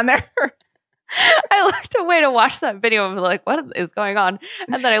going on there. I looked away to watch that video and was like, what is going on?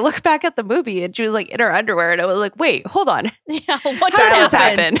 And then I looked back at the movie and she was like in her underwear, and I was like, wait, hold on. Yeah, what How just does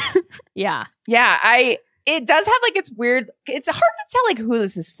happened? happen? Yeah. Yeah, it does have like, it's weird. It's hard to tell like who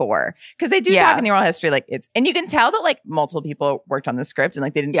this is for, because they do talk in the oral history like and you can tell that like multiple people worked on the script and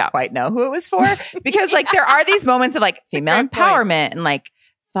like they didn't quite know who it was for, because like there are these moments of like female empowerment and like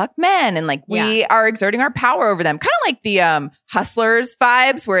fuck men, and like we are exerting our power over them, kind of like the Hustlers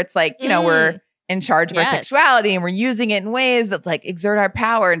vibes, where it's like, you know, we're in charge of our sexuality and we're using it in ways that like exert our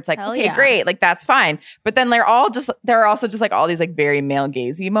power, and it's like, okay, great, like that's fine. But then there are also just like all these like very male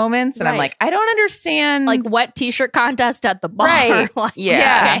gazy moments, and I'm like, I don't understand, like wet t-shirt contest at the bar. Right. Like,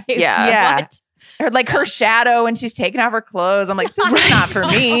 Yeah. okay, Yeah. What? Or like her shadow when she's taking off her clothes. I'm like, this is not for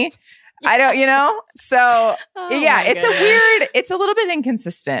me. I don't, so it's a little bit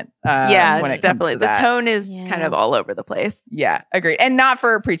inconsistent. When it definitely. comes to The tone is kind of all over the place. Yeah, agreed. And not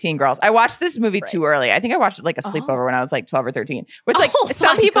for preteen girls. I watched this movie too early. I think I watched it like a sleepover when I was like 12 or 13, which like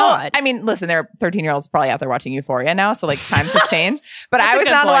some people, I mean, listen, there are 13-year-olds probably out there watching Euphoria now. So like times have changed, but I was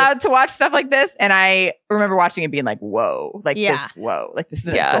not allowed to watch stuff like this. And I remember watching it being like, whoa, like this is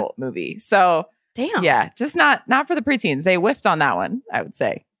an adult movie. So damn. Yeah, just not for the preteens. They whiffed on that one, I would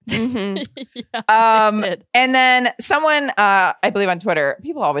say. Mm-hmm. And then someone, I believe on Twitter,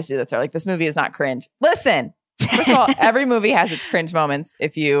 people always do this. They're like, this movie is not cringe. Listen, first of all, every movie has its cringe moments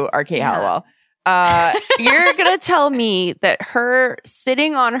if you are Kate Halliwell. You're going to tell me that her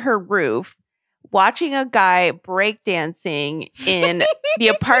sitting on her roof watching a guy breakdancing in the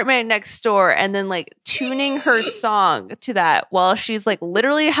apartment next door and then like tuning her song to that while she's like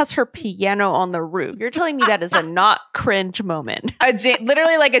literally has her piano on the roof. You're telling me that is a not cringe moment.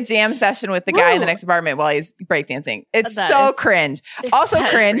 Literally like a jam session with the guy in the next apartment while he's breakdancing. It's so cringe. Also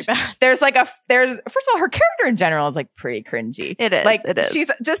cringe. There's first of all, her character in general is like pretty cringy. It is. Like it is. She's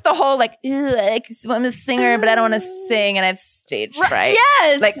just the whole like, I'm a singer, but I don't want to sing and I have stage fright.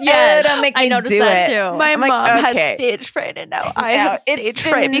 Yes. Like, yes. don't make me I noticed do that it. too. My I'm like, mom had okay. stage fright, and now I No, have it's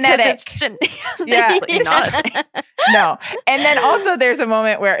stage fright because it's genetic. genetic. Yeah. Not. No. And then also there's a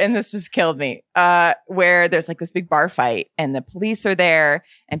moment where, and this just killed me, where there's like this big bar fight and the police are there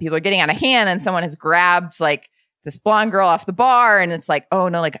and people are getting out of hand and someone has grabbed like this blonde girl off the bar and it's like, oh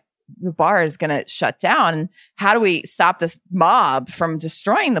no, like the bar is going to shut down. How do we stop this mob from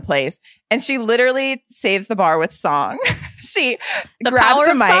destroying the place? And she literally saves the bar with song. She grabs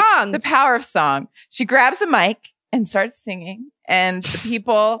a mic. Song. The power of song. She grabs a mic and starts singing and the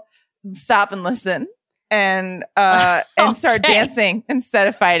people stop and listen. And start dancing instead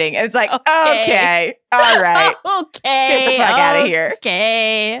of fighting. And it's like, okay, all right. Okay. Get the fuck out of here.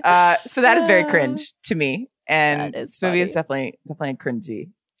 Okay. So that is very cringe to me. And That is this movie is funny. definitely a cringy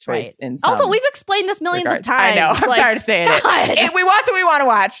choice in some Also, we've explained this millions regards. of times. I know. I'm tired of saying it. God. We watch what we want to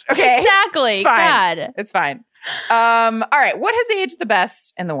watch. Okay. Exactly. It's fine. God. It's fine. All right. What has aged the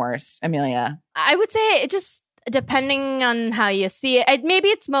best and the worst, Amelia? I would say it just depending on how you see it. Maybe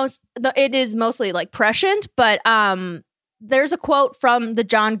it is mostly like prescient, but there's a quote from the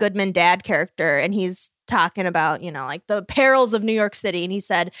John Goodman dad character, and he's talking about, like the perils of New York City. And he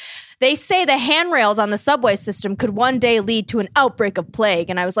said, they say the handrails on the subway system could one day lead to an outbreak of plague.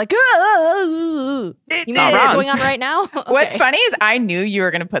 And I was like, you know what's going on right now? Okay. What's funny is I knew you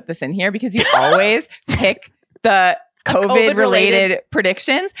were going to put this in here because you always pick the COVID-related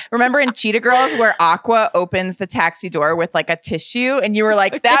predictions. Remember in Cheetah Girls where Aqua opens the taxi door with like a tissue and you were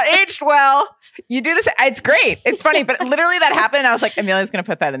like, that aged well. You do this. It's great. It's funny. But literally that happened and I was like, Amelia's going to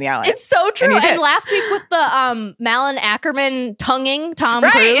put that in the outline. It's so true. And last week with the Malin Ackerman tonguing Tom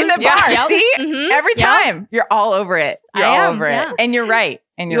Cruise. In the bar. Yep. See? Mm-hmm. Every time. You're all over it. You're I all am, over yeah. it. And you're right.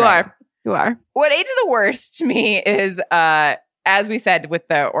 And You are. What ages the worst to me is as we said with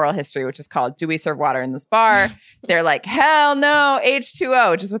the oral history, which is called Do We Serve Water in This Bar? They're like, hell no,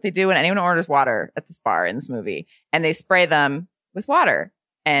 H2O, which is what they do when anyone orders water at this bar in this movie. And they spray them with water.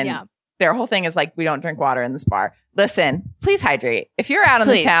 And their whole thing is like, we don't drink water in this bar. Listen, please hydrate. If you're out in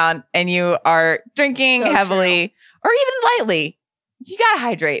the town and you are drinking heavily or even lightly, you got to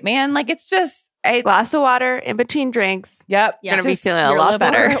hydrate, man. Like it's glass of water in between drinks. Yep. You're going to be feeling a lot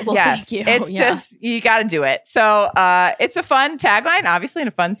better. Well, yes. thank you. It's just, you got to do it. So it's a fun tagline, obviously, and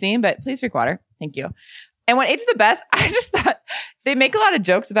a fun scene, but please drink water. Thank you. And what aged the best, I just thought they make a lot of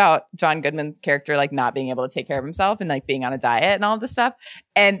jokes about John Goodman's character, like not being able to take care of himself and like being on a diet and all of this stuff.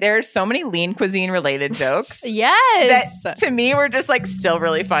 And there's so many lean cuisine related jokes. Yes. That to me were just like still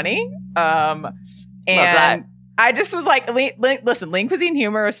really funny. And Love that. I just was like, listen, lean cuisine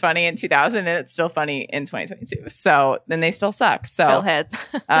humor was funny in 2000 and it's still funny in 2022. So then they still suck. So Still hits.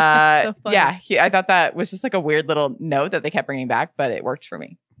 So I thought that was just like a weird little note that they kept bringing back, but it worked for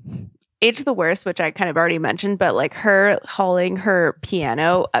me. Age the worst, which I kind of already mentioned, but like her hauling her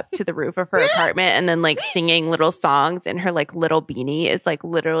piano up to the roof of her apartment and then like singing little songs in her like little beanie is like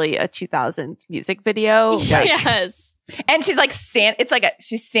literally a 2000s music video. Yes. And she's like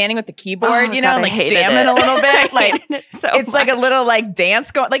she's standing with the keyboard, Oh, you know, God, I like hated jamming it. a little bit. Like it's like a little like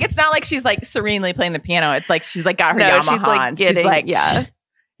dance going. Like it's not like she's like serenely playing the piano. It's like she's like got her Yamaha she's like on. getting, She's like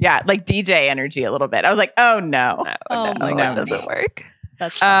yeah, like DJ energy a little bit. I was like, oh no. Oh my that God. doesn't work.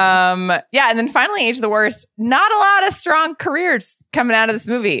 That's And then finally, age the worst. Not a lot of strong careers coming out of this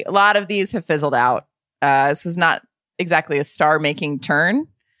movie. A lot of these have fizzled out. This was not exactly a star-making turn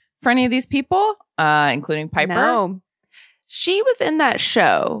for any of these people, including Piper. No. She was in that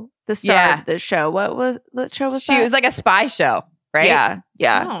show. The star of the show. What show was that? She was like a spy show, right?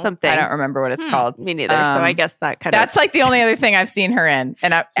 Yeah, Oh. something. I don't remember what it's called. Me neither. So I guess that kind that's like the only other thing I've seen her in,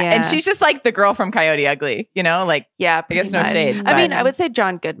 and she's just like the girl from Coyote Ugly, you know, like I guess no shade. I mean, but- I would say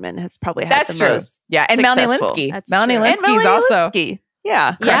John Goodman has probably had That's the true. most. Yeah, and Melanie successful. Linsky. That's Melanie true. And Linsky's Melanie also Linsky.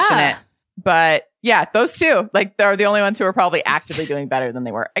 Yeah. crushing Yeah. it. But yeah, those two, like, they're the only ones who are probably actively doing better than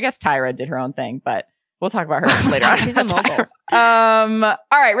they were. I guess Tyra did her own thing, but we'll talk about her later on. She's a mogul. All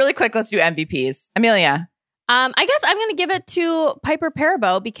right, really quick, let's do MVPs. Amelia. I guess I'm going to give it to Piper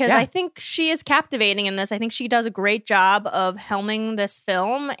Perabo because Yeah. I think she is captivating in this. I think she does a great job of helming this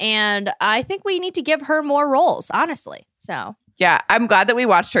film, and I think we need to give her more roles, honestly. So Yeah, I'm glad that we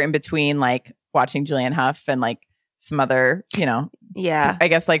watched her in between, like, watching Julianne Hough and, like, some other, you know, Yeah. I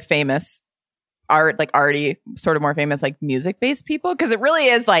guess, like, famous art, like, already sort of more famous, like, music-based people. Because it really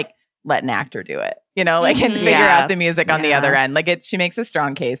is, like, let an actor do it, you know, like, and Mhm. figure Yeah. out the music on the Yeah. other end. Like, she makes a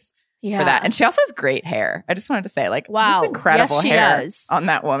strong case yeah, for that. And she also has great hair. I just wanted to say, like, Wow. just incredible Yes, she hair does. on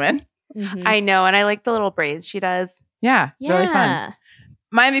that woman. Mhm. I know. And I like the little braids she does. Yeah, really fun. Yeah.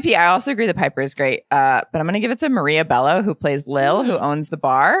 My MVP, I also agree that Piper is great, but I'm going to give it to Maria Bello, who plays Lil, who owns the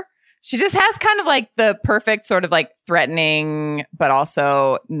bar. She just has kind of like the perfect sort of like threatening, but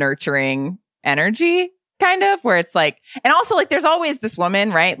also nurturing energy, kind of, where it's like, and also like there's always this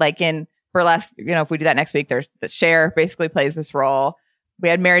woman, right? Like in Burlesque, you know, if we do that next week, there's the Cher basically plays this role. We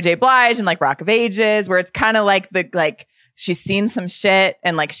had Mary J. Blige and like Rock of Ages, where it's kind of like she's seen some shit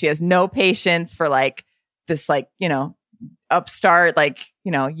and like she has no patience for like this like, you know, upstart, like,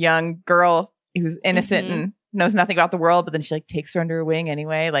 you know, young girl who's innocent and knows nothing about the world, but then she like takes her under her wing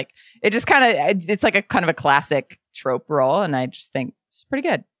anyway. Like it just kind of, it's like a kind of a classic trope role. And I just think she's pretty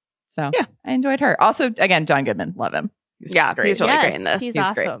good. So yeah, I enjoyed her. Also, again, John Goodman, love him. He's great. He's really great in this. He's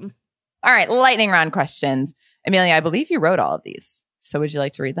awesome. Great. All right, lightning round questions. Amelia, I believe you wrote all of these. So would you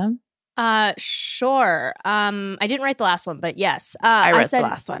like to read them? Sure. I didn't write the last one, but yes. I read the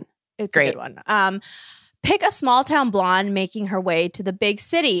last one. It's a good one. Pick a small town blonde making her way to the big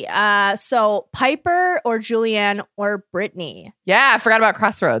city. So Piper or Julianne or Brittany. Yeah, I forgot about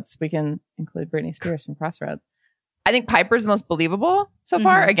Crossroads. We can include Britney Spears from Crossroads. I think Piper's the most believable so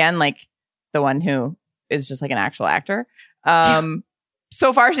far. Again, like the one who is just like an actual actor.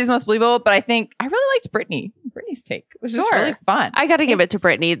 So far, she's most believable, but I think I really liked Britney's take. It was just really fun. I got to give it to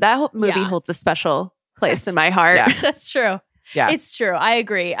Brittany. That movie holds a special place in my heart. Yeah. That's true. Yeah, it's true. I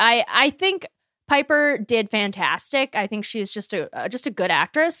agree. I think Piper did fantastic. I think she's just a good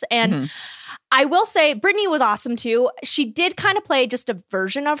actress, and I will say Brittany was awesome too. She did kind of play just a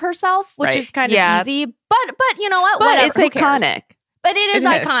version of herself, which is kind of easy. But you know what? But whatever. It's iconic. But it is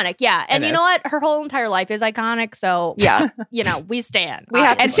iconic, yeah. And you know what? Her whole entire life is iconic. So, you know, we stand.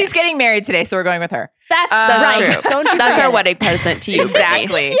 And she's getting married today, so we're going with her. That's right. True. Don't you That's our wedding present to you.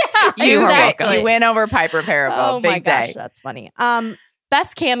 Exactly. You are welcome. You win over Piper Parable. Oh Big my gosh, day. that's funny.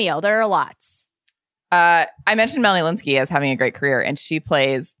 Best cameo. There are lots. I mentioned Melanie Lynskey as having a great career, and she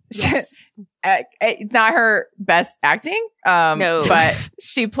plays. Yes. It's not her best acting, no, but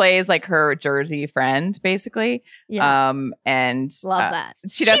she plays like her Jersey friend, basically. Yeah. And love that.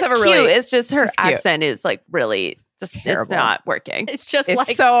 She does she's have a cute. really. It's just her accent is like really just terrible. It's not working. It's just it's like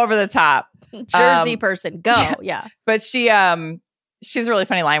so over the top. Jersey person. Go. Yeah. But she has a really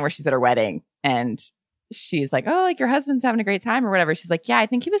funny line where she's at her wedding and she's like, "Oh, like your husband's having a great time or whatever." She's like, "Yeah, I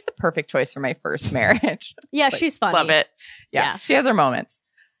think he was the perfect choice for my first marriage." Yeah, like, she's funny. Love it. Yeah, she has her moments.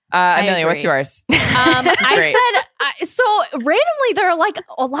 Amelia, what's yours? I said, so randomly there are like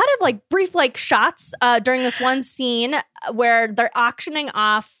a lot of like brief like shots during this one scene where they're auctioning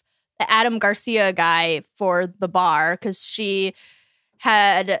off the Adam Garcia guy for the bar because she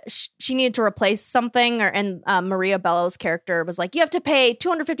needed to replace something, and Maria Bello's character was like, you have to pay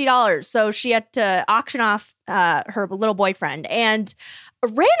 $250. So she had to auction off her little boyfriend. And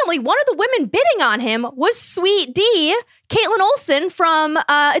randomly, one of the women bidding on him was Sweet D, Caitlin Olsen from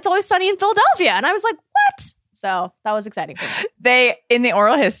It's Always Sunny in Philadelphia. And I was like, what? So that was exciting for me. In the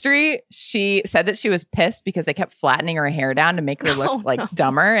oral history, she said that she was pissed because they kept flattening her hair down to make her look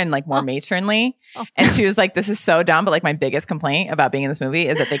dumber and like more matronly. And she was like, this is so dumb. But like my biggest complaint about being in this movie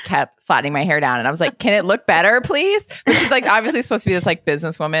is that they kept flattening my hair down. And I was like, can it look better, please? But she's like obviously supposed to be this like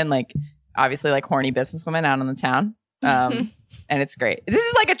businesswoman, like obviously like horny businesswoman out on the town. And it's great. This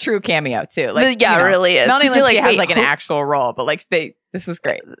is like a true cameo too. Like, yeah, it really is. Melanie Lynskey has like an actual role, but like this was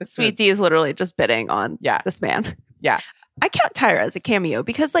great. Sweet D is literally just bidding on this man. Yeah. I count Tyra as a cameo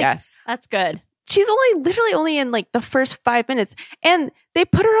because like that's good. She's literally only in like the first 5 minutes and they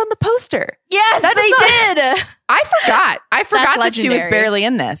put her on the poster. Yes, they did. I forgot that she was barely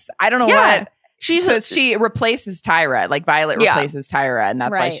in this. I don't know what. She replaces Tyra, like Violet replaces Tyra, and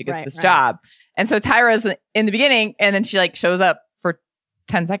that's why she gets this job. And so Tyra's in the beginning, and then she like shows up for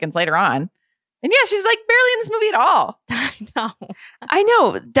 10 seconds later on. And yeah, she's like barely in this movie at all. I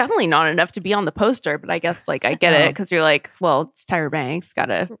know. Definitely not enough to be on the poster, but I guess like I get it because you're like, well, it's Tyra Banks.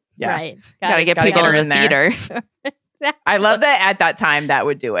 Gotta get people in the theater. I love that at that time that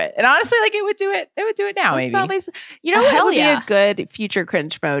would do it. And honestly, like it would do it now, maybe. Always, you know what would be a good future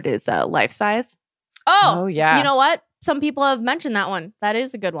cringe mode is Life Size. Oh yeah. You know what? Some people have mentioned that one. That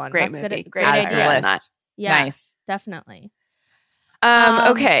is a good one. Great That's movie. Great idea. Yeah, nice. Definitely.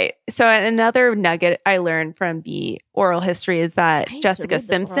 Okay. So another nugget I learned from the oral history is that Jessica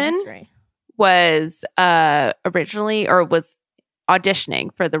Simpson was originally or was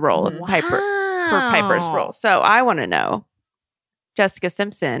auditioning for the role of Piper's role. So I want to know Jessica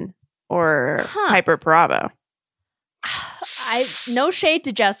Simpson or Piper Parabo. No shade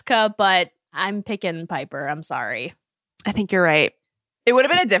to Jessica, but I'm picking Piper. I'm sorry. I think you're right. It would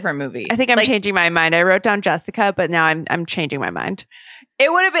have been a different movie. I think I'm changing my mind. I wrote down Jessica, but now I'm changing my mind.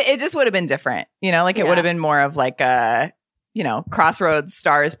 It just would have been different. You know, like it would have been more of like a, you know, Crossroads,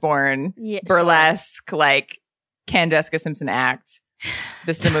 Stars Born, burlesque, like can Jessica Simpson act?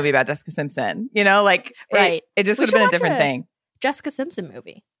 This is a movie about Jessica Simpson. You know, like it just would have been a different thing. Jessica Simpson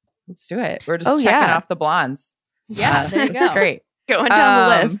movie. Let's do it. We're just checking off the blondes. Yeah, there you go. That's great. Going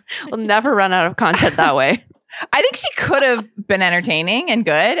down the list. We'll never run out of content that way. I think she could have been entertaining and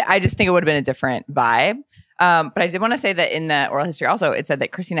good. I just think it would have been a different vibe. But I did want to say that in the oral history also, it said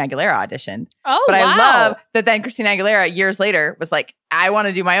that Christina Aguilera auditioned. Oh, but wow. I love that then Christina Aguilera years later was like, I want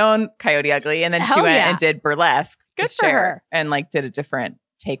to do my own Coyote Ugly. And then she went and did Burlesque. Good for her. And like did a different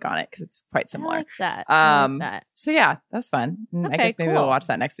take on it because it's quite similar. I like that. I like that. So yeah, that was fun. Okay, I guess maybe we'll watch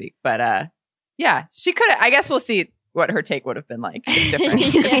that next week. But yeah, she could have, I guess we'll see what her take would have been like. It's different.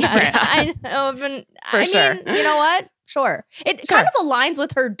 It's different. I know. For sure. mean, you know what? Sure. It kind of aligns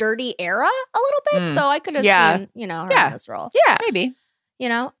with her dirty era a little bit. So I could have seen, her in this role. Yeah, maybe.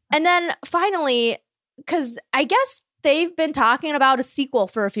 And then finally, because I guess they've been talking about a sequel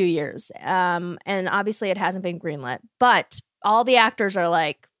for a few years. And obviously it hasn't been greenlit. But all the actors are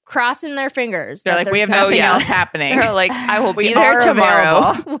like crossing their fingers. They're like, we have nothing else happening. They're like, I will be there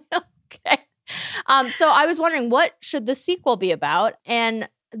tomorrow. Okay. So I was wondering, what should the sequel be about? And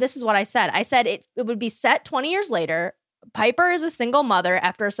this is what I said. I said it would be set 20 years later. Piper is a single mother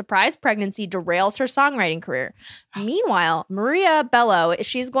after a surprise pregnancy derails her songwriting career. Meanwhile, Maria Bello,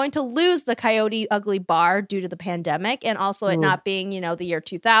 she's going to lose the Coyote Ugly bar due to the pandemic and also it not being, the year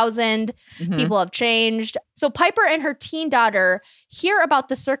 2000. People have changed. So Piper and her teen daughter hear about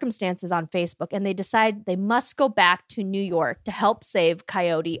the circumstances on Facebook and they decide they must go back to New York to help save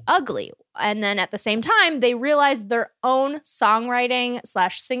Coyote Ugly. And then at the same time, they realize their own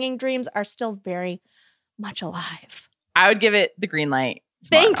songwriting/singing dreams are still very much alive. I would give it the green light.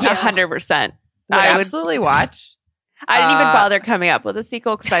 Thank you. 100%. I would absolutely watch. I didn't even bother coming up with a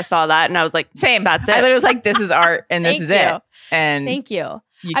sequel because I saw that and I was like, same. That's it. I literally was like, this is art and this is it. And thank you.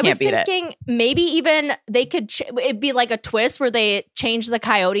 You can't beat it. I was thinking maybe even they could, it'd be like a twist where they change the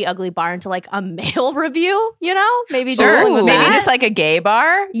Coyote Ugly bar into like a male review, Maybe just like a gay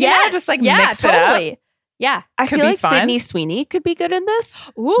bar. Yeah, just like mix it up. Yeah. I feel like Sydney Sweeney could be good in this.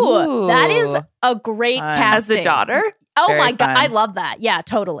 Ooh, that is a great casting. As the daughter? Oh Very my God. fun. I love that. Yeah,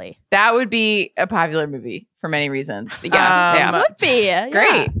 totally. That would be a popular movie for many reasons. Would be.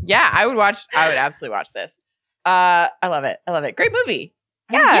 Great. Yeah, I would absolutely watch this. I love it. Great movie.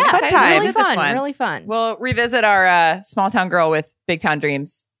 Yeah, fun time. Really fun. We'll revisit our small town girl with big town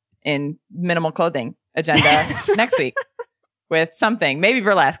dreams in minimal clothing agenda next week with something. Maybe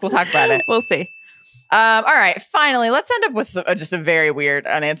burlesque. We'll talk about it. We'll see. All right. Finally, let's end up with just a very weird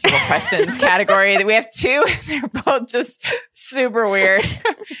unanswerable questions category. We have two. They're both just super weird. This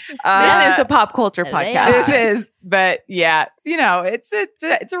is a pop culture podcast. This is, but yeah, it's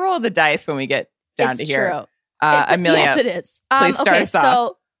a roll of the dice when we get down to here. True. Amelia, yes, it is. Please start us off.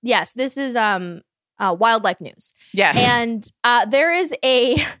 So yes, this is wildlife news. Yes, and there is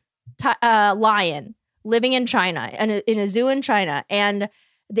a lion living in China, in a zoo in China, and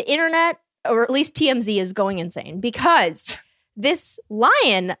the internet, or at least TMZ, is going insane because this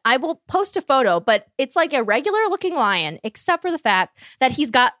lion, I will post a photo, but it's like a regular looking lion, except for the fact that he's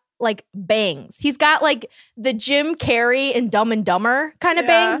got like bangs. He's got like the Jim Carrey and Dumb and Dumber kind of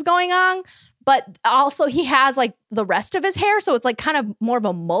bangs going on, but also he has like the rest of his hair, so it's like kind of more of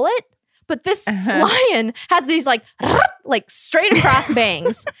a mullet. But this lion has these like straight across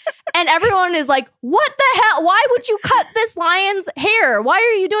bangs. And everyone is like, what the hell? Why would you cut this lion's hair? Why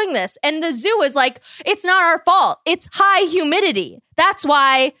are you doing this? And the zoo is like, it's not our fault. It's high humidity. That's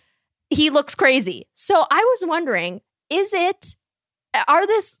why he looks crazy. So I was wondering, is this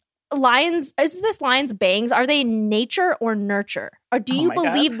lion's bangs, are they nature or nurture? Or do you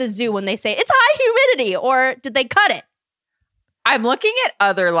believe the zoo when they say it's high humidity, or did they cut it? I'm looking at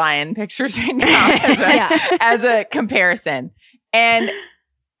other lion pictures right now as a comparison. And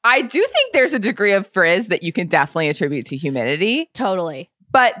I do think there's a degree of frizz that you can definitely attribute to humidity. Totally.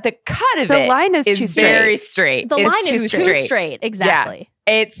 But the cut of the line is too very straight. The line is too straight. Exactly.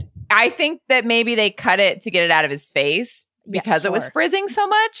 Yeah. I think that maybe they cut it to get it out of his face because it was frizzing so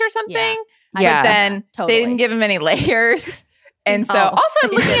much or something. Yeah. But then they didn't give him any layers. And so also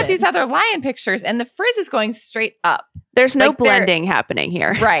I'm looking at these other lion pictures and the frizz is going straight up. There's no blending happening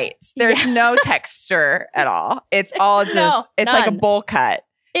here. Right. There's no texture at all. It's all just, it's like a bowl cut.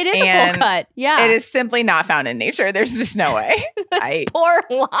 It is a bowl cut. Yeah. It is simply not found in nature. There's just no way. Poor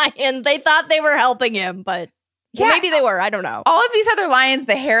lion. They thought they were helping him, but maybe they were. I don't know. All of these other lions,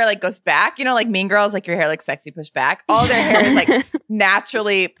 the hair like goes back, like Mean Girls, like your hair like sexy pushed back. All their hair is like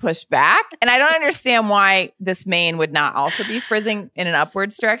naturally pushed back. And I don't understand why this mane would not also be frizzing in an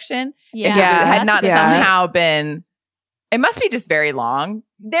upwards direction. Yeah. If it had not somehow been, it must be just very long.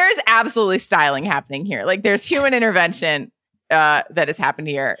 There's absolutely styling happening here. Like there's human intervention that has happened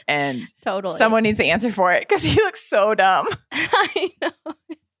here. And totally, someone needs to answer for it because he looks so dumb. I know.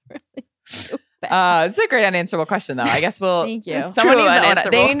 It's a great unanswerable question, though. I guess we'll. Thank you. Someone True needs to own it.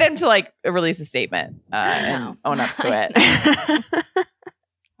 unanswerable. They need them to like release a statement and own up to it.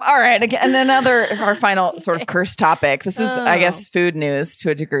 All right, again, our final sort of cursed topic. This is, I guess, food news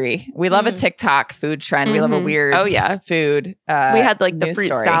to a degree. We love a TikTok food trend. We love a weird food. We had like the news fruit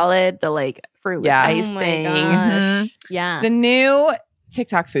story. salad, the like fruit with ice thing. Yeah. The new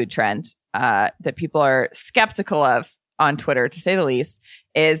TikTok food trend that people are skeptical of on Twitter, to say the least,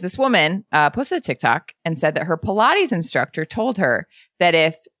 is this woman posted a TikTok and said that her Pilates instructor told her that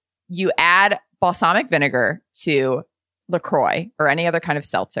if you add balsamic vinegar to LaCroix or any other kind of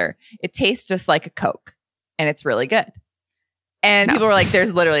seltzer, it tastes just like a Coke and it's really good. And people were like,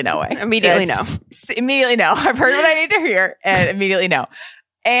 there's literally no way. Immediately no. Immediately no. I've heard what I need to hear and immediately no.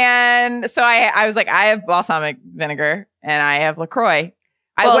 And so I was like, I have balsamic vinegar and I have LaCroix.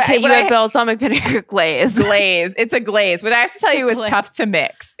 You have balsamic vinegar glaze. It's a glaze. But I have to tell you, it was tough to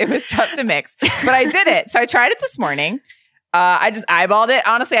mix. But I did it. So I tried it this morning. I just eyeballed it.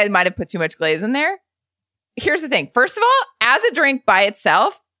 Honestly, I might have put too much glaze in there. Here's the thing. First of all, as a drink by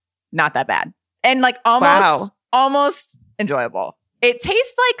itself, not that bad. And like almost enjoyable. It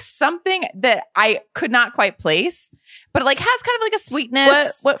tastes like something that I could not quite place, but it like has kind of like a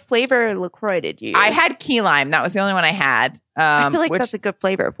sweetness. What flavor LaCroix did you use? I had key lime. That was the only one I had. I feel like that's a good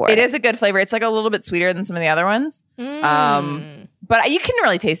flavor for it. It is a good flavor. It's like a little bit sweeter than some of the other ones. But you can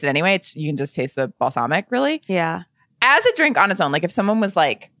really taste it anyway. You can just taste the balsamic, really. Yeah. As a drink on its own, like if someone was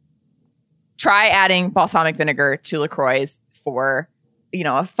like, try adding balsamic vinegar to LaCroix for,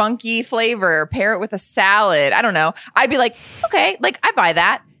 a funky flavor, pair it with a salad. I don't know. I'd be like, okay, like I buy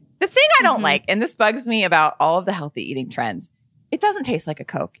that. The thing I don't like, and this bugs me about all of the healthy eating trends, it doesn't taste like a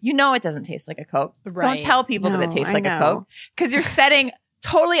Coke. It doesn't taste like a Coke. Right. Don't tell people that it tastes like a Coke because you're setting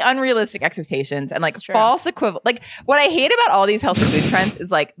totally unrealistic expectations and like false equivalent. Like what I hate about all these healthy food trends is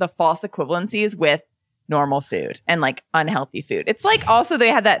like the false equivalencies with normal food and like unhealthy food. It's like also they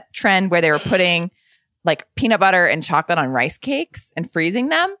had that trend where they were putting like peanut butter and chocolate on rice cakes and freezing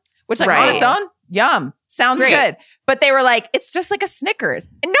them, which like on its own, yum, sounds good. But they were like, it's just like a Snickers.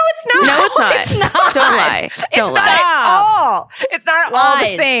 No, it's not. No, it's not. It's not. Don't lie. It's not at all. It's not at all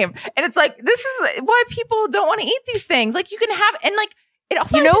the same. And it's like, this is why people don't want to eat these things. Like you can have, and like, it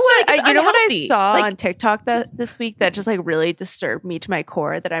also what unhealthy. I saw on TikTok this week that just like really disturbed me to my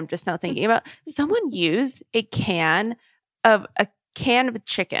core that I'm just now thinking about? Someone used a can of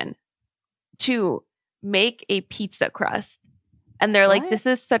chicken to make a pizza crust. And they're like, this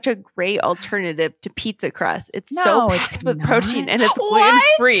is such a great alternative to pizza crust. It's so packed with protein and it's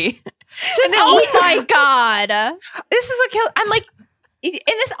gluten-free. Oh my God. This is what kills. I'm like, and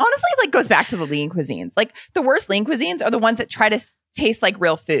this honestly like goes back to the lean cuisines. Like the worst lean cuisines are the ones that try to taste like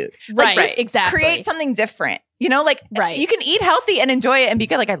real food. Like, right, exactly. Create something different. You can eat healthy and enjoy it and be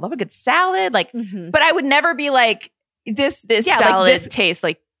good. Like I love a good salad. Like, but I would never be like this salad tastes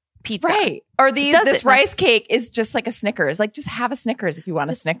like pizza. Right. Or this rice cake is just like a Snickers. Like just have a Snickers if you want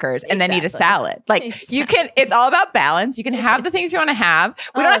a Snickers and then eat a salad. Like you can, it's all about balance. You can have the things you want to have.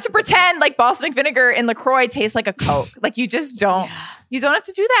 We don't have to pretend like balsamic vinegar and LaCroix tastes like a Coke. Like you just don't, you don't have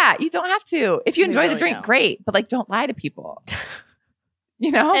to do that. You don't have to. If you enjoy the drink, great. But like don't lie to people.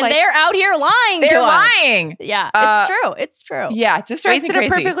 And like, they're out here lying to us. They're lying. Yeah, it's true. It's true. Yeah, just drives me crazy.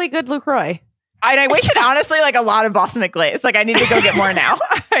 Wasted a perfectly good LaCroix. And I wasted, honestly, like a lot of balsamic glaze. Like I need to go get more now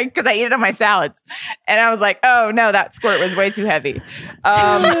because I eat it on my salads. And I was like, oh no, that squirt was way too heavy.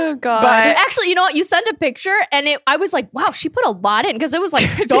 Oh God. But actually, you know what? You sent a picture and I was like, wow, she put a lot in because it was like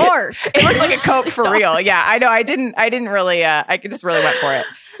dark. It looked like a Coke for real. Yeah, I know. I didn't really, I just really went for it.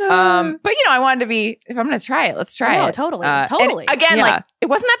 But I wanted to be, if I'm going to try it, let's try it. Totally. Again, like it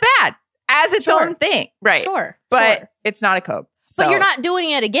wasn't that bad as its own thing. Right. Sure. But it's not a Coke. So. But you're not doing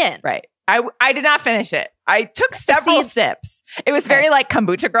it again. Right. I did not finish it. I took several sips. It was very like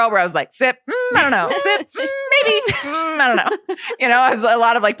kombucha girl where I was like, sip, I don't know. Sip, maybe, I don't know. I was a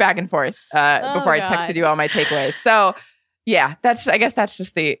lot of like back and forth before I texted you all my takeaways. So yeah, I guess that's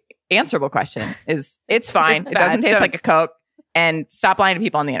just the answerable question is it's fine. It doesn't taste like a Coke and stop lying to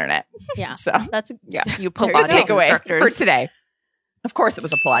people on the internet. Yeah. So you Pilates takeaway for today. Of course it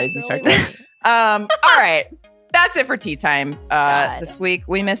was a Pilates instructor. All right. That's it for Tea Time this week.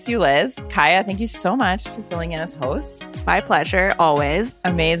 We miss you, Liz. Kaya, thank you so much for filling in as host. My pleasure, always.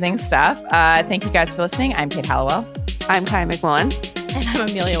 Amazing stuff. Thank you guys for listening. I'm Kate Hallowell. I'm Kaya McMullen. And I'm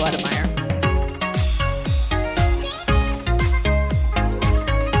Amelia Wedemeyer.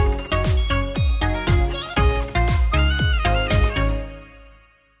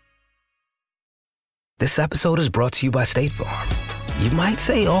 This episode is brought to you by State Farm. You might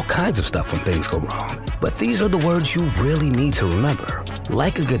say all kinds of stuff when things go wrong, but these are the words you really need to remember.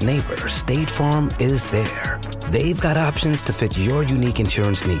 Like a good neighbor, State Farm is there. They've got options to fit your unique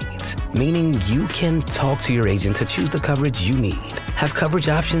insurance needs, meaning you can talk to your agent to choose the coverage you need, have coverage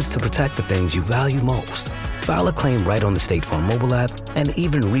options to protect the things you value most, file a claim right on the State Farm mobile app, and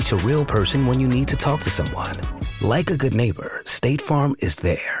even reach a real person when you need to talk to someone. Like a good neighbor, State Farm is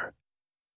there.